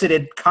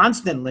solicited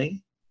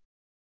constantly.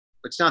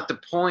 It's not the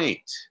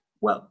point.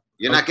 Well,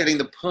 you're not getting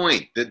the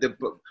point.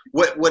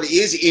 What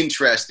is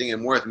interesting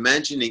and worth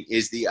mentioning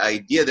is the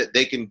idea that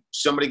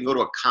somebody can go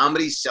to a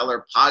Comedy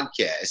Cellar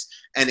podcast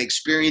and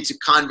experience a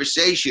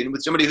conversation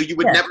with somebody who you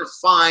would never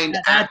find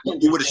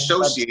you would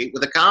associate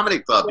with a comedy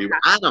club. You're an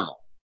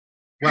animal.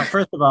 Well,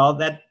 first of all,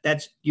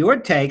 that's your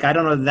take. I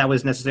don't know that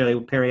was necessarily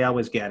what Periel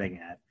was getting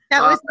at.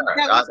 That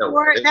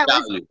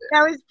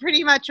was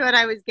pretty much what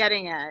I was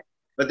getting at.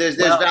 But there's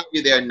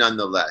value there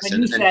nonetheless.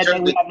 When you said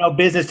that we have no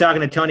business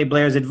talking to Tony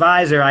Blair's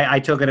advisor, I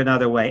took it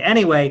another way.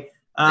 Anyway,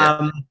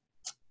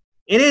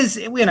 it is,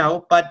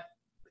 but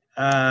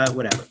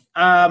whatever.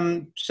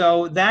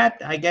 So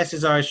that, I guess,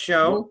 is our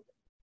show.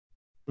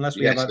 Unless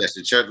we have yes,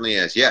 it certainly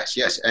is.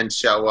 Yes. And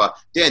so,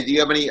 Dan, do you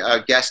have any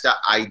guest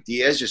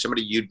ideas or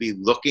somebody you'd be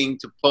looking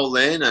to pull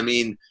in? I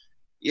mean,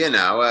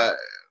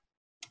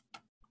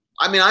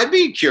 I'd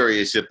be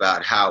curious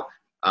about how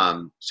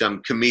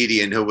some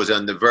comedian who was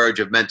on the verge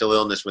of mental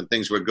illness when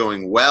things were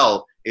going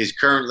well is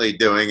currently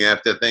doing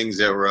after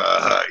things are,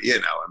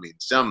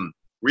 some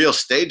real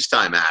stage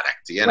time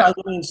addict. Well,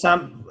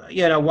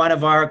 one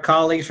of our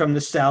colleagues from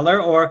the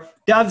cellar, or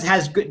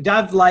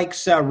Dov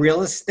likes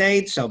real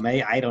estate, so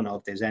I don't know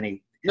if there's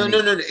any. No.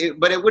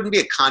 But it wouldn't be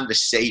a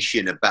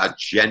conversation about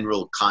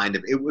general kind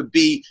of. It would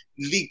be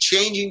the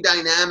changing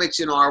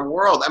dynamics in our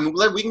world. I mean,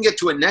 we can get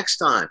to it next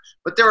time.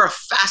 But there are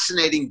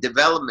fascinating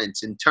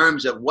developments in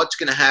terms of what's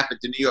going to happen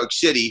to New York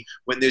City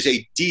when there's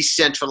a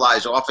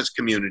decentralized office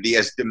community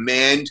as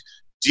demand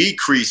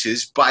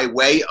decreases by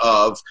way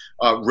of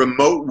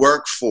remote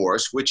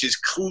workforce, which is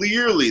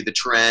clearly the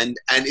trend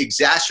and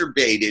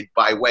exacerbated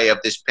by way of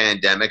this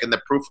pandemic and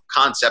the proof of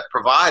concept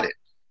provided.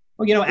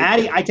 Well,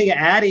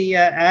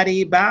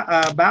 Addie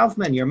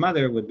Baufman, your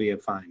mother would be a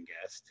fine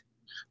guest.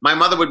 My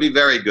mother would be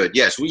very good.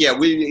 Yes.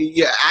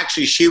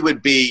 Actually,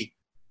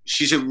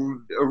 she's a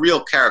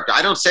real character.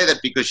 I don't say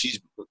that because she's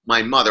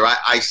my mother.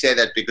 I say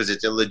that because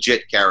it's a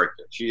legit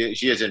character. She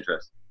is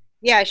interesting.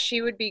 Yeah,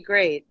 she would be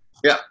great.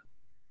 Yeah.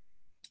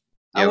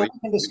 We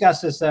can discuss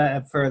this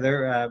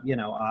further,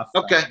 off.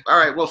 Okay. All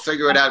right. We'll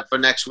figure it out for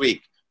next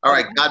week. All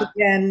right.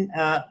 Again,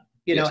 at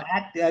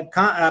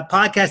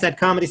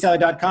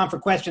podcast@comedycellar.com for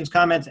questions,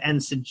 comments,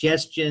 and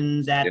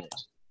suggestions. At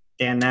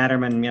Dan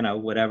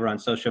Naturman, whatever on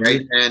social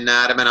media. Dan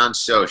Naturman on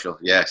social,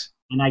 yes.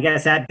 And I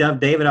guess at Dov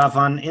Davidoff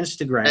on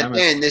Instagram.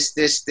 And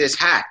this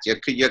hat,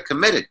 you're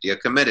committed. You're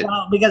committed.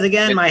 Well, because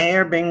again, my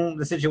hair being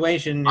the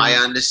situation. I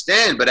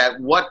understand, but at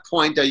what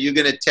point are you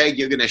going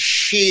to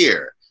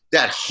shear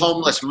that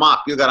homeless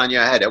mop you got on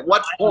your head? At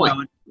what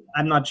point?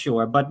 I'm not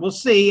sure, but we'll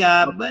see.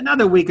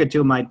 Another week or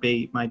two might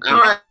be. All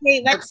right.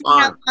 Hey, let's see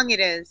how long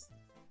it is.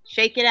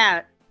 Shake it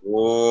out.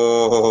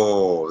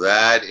 Whoa,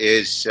 that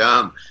is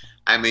some.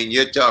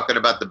 You're talking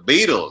about the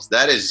Beatles.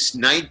 That is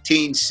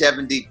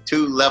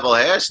 1972 level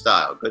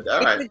hairstyle. Good.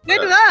 All right. It's a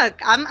good look.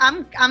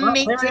 I'm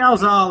making.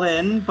 Periel's all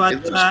in,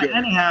 but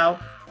anyhow.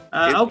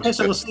 Okay,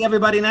 so we'll see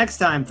everybody next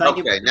time. Thank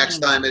you. Okay, next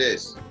time it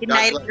is. Good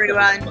night,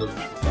 everyone.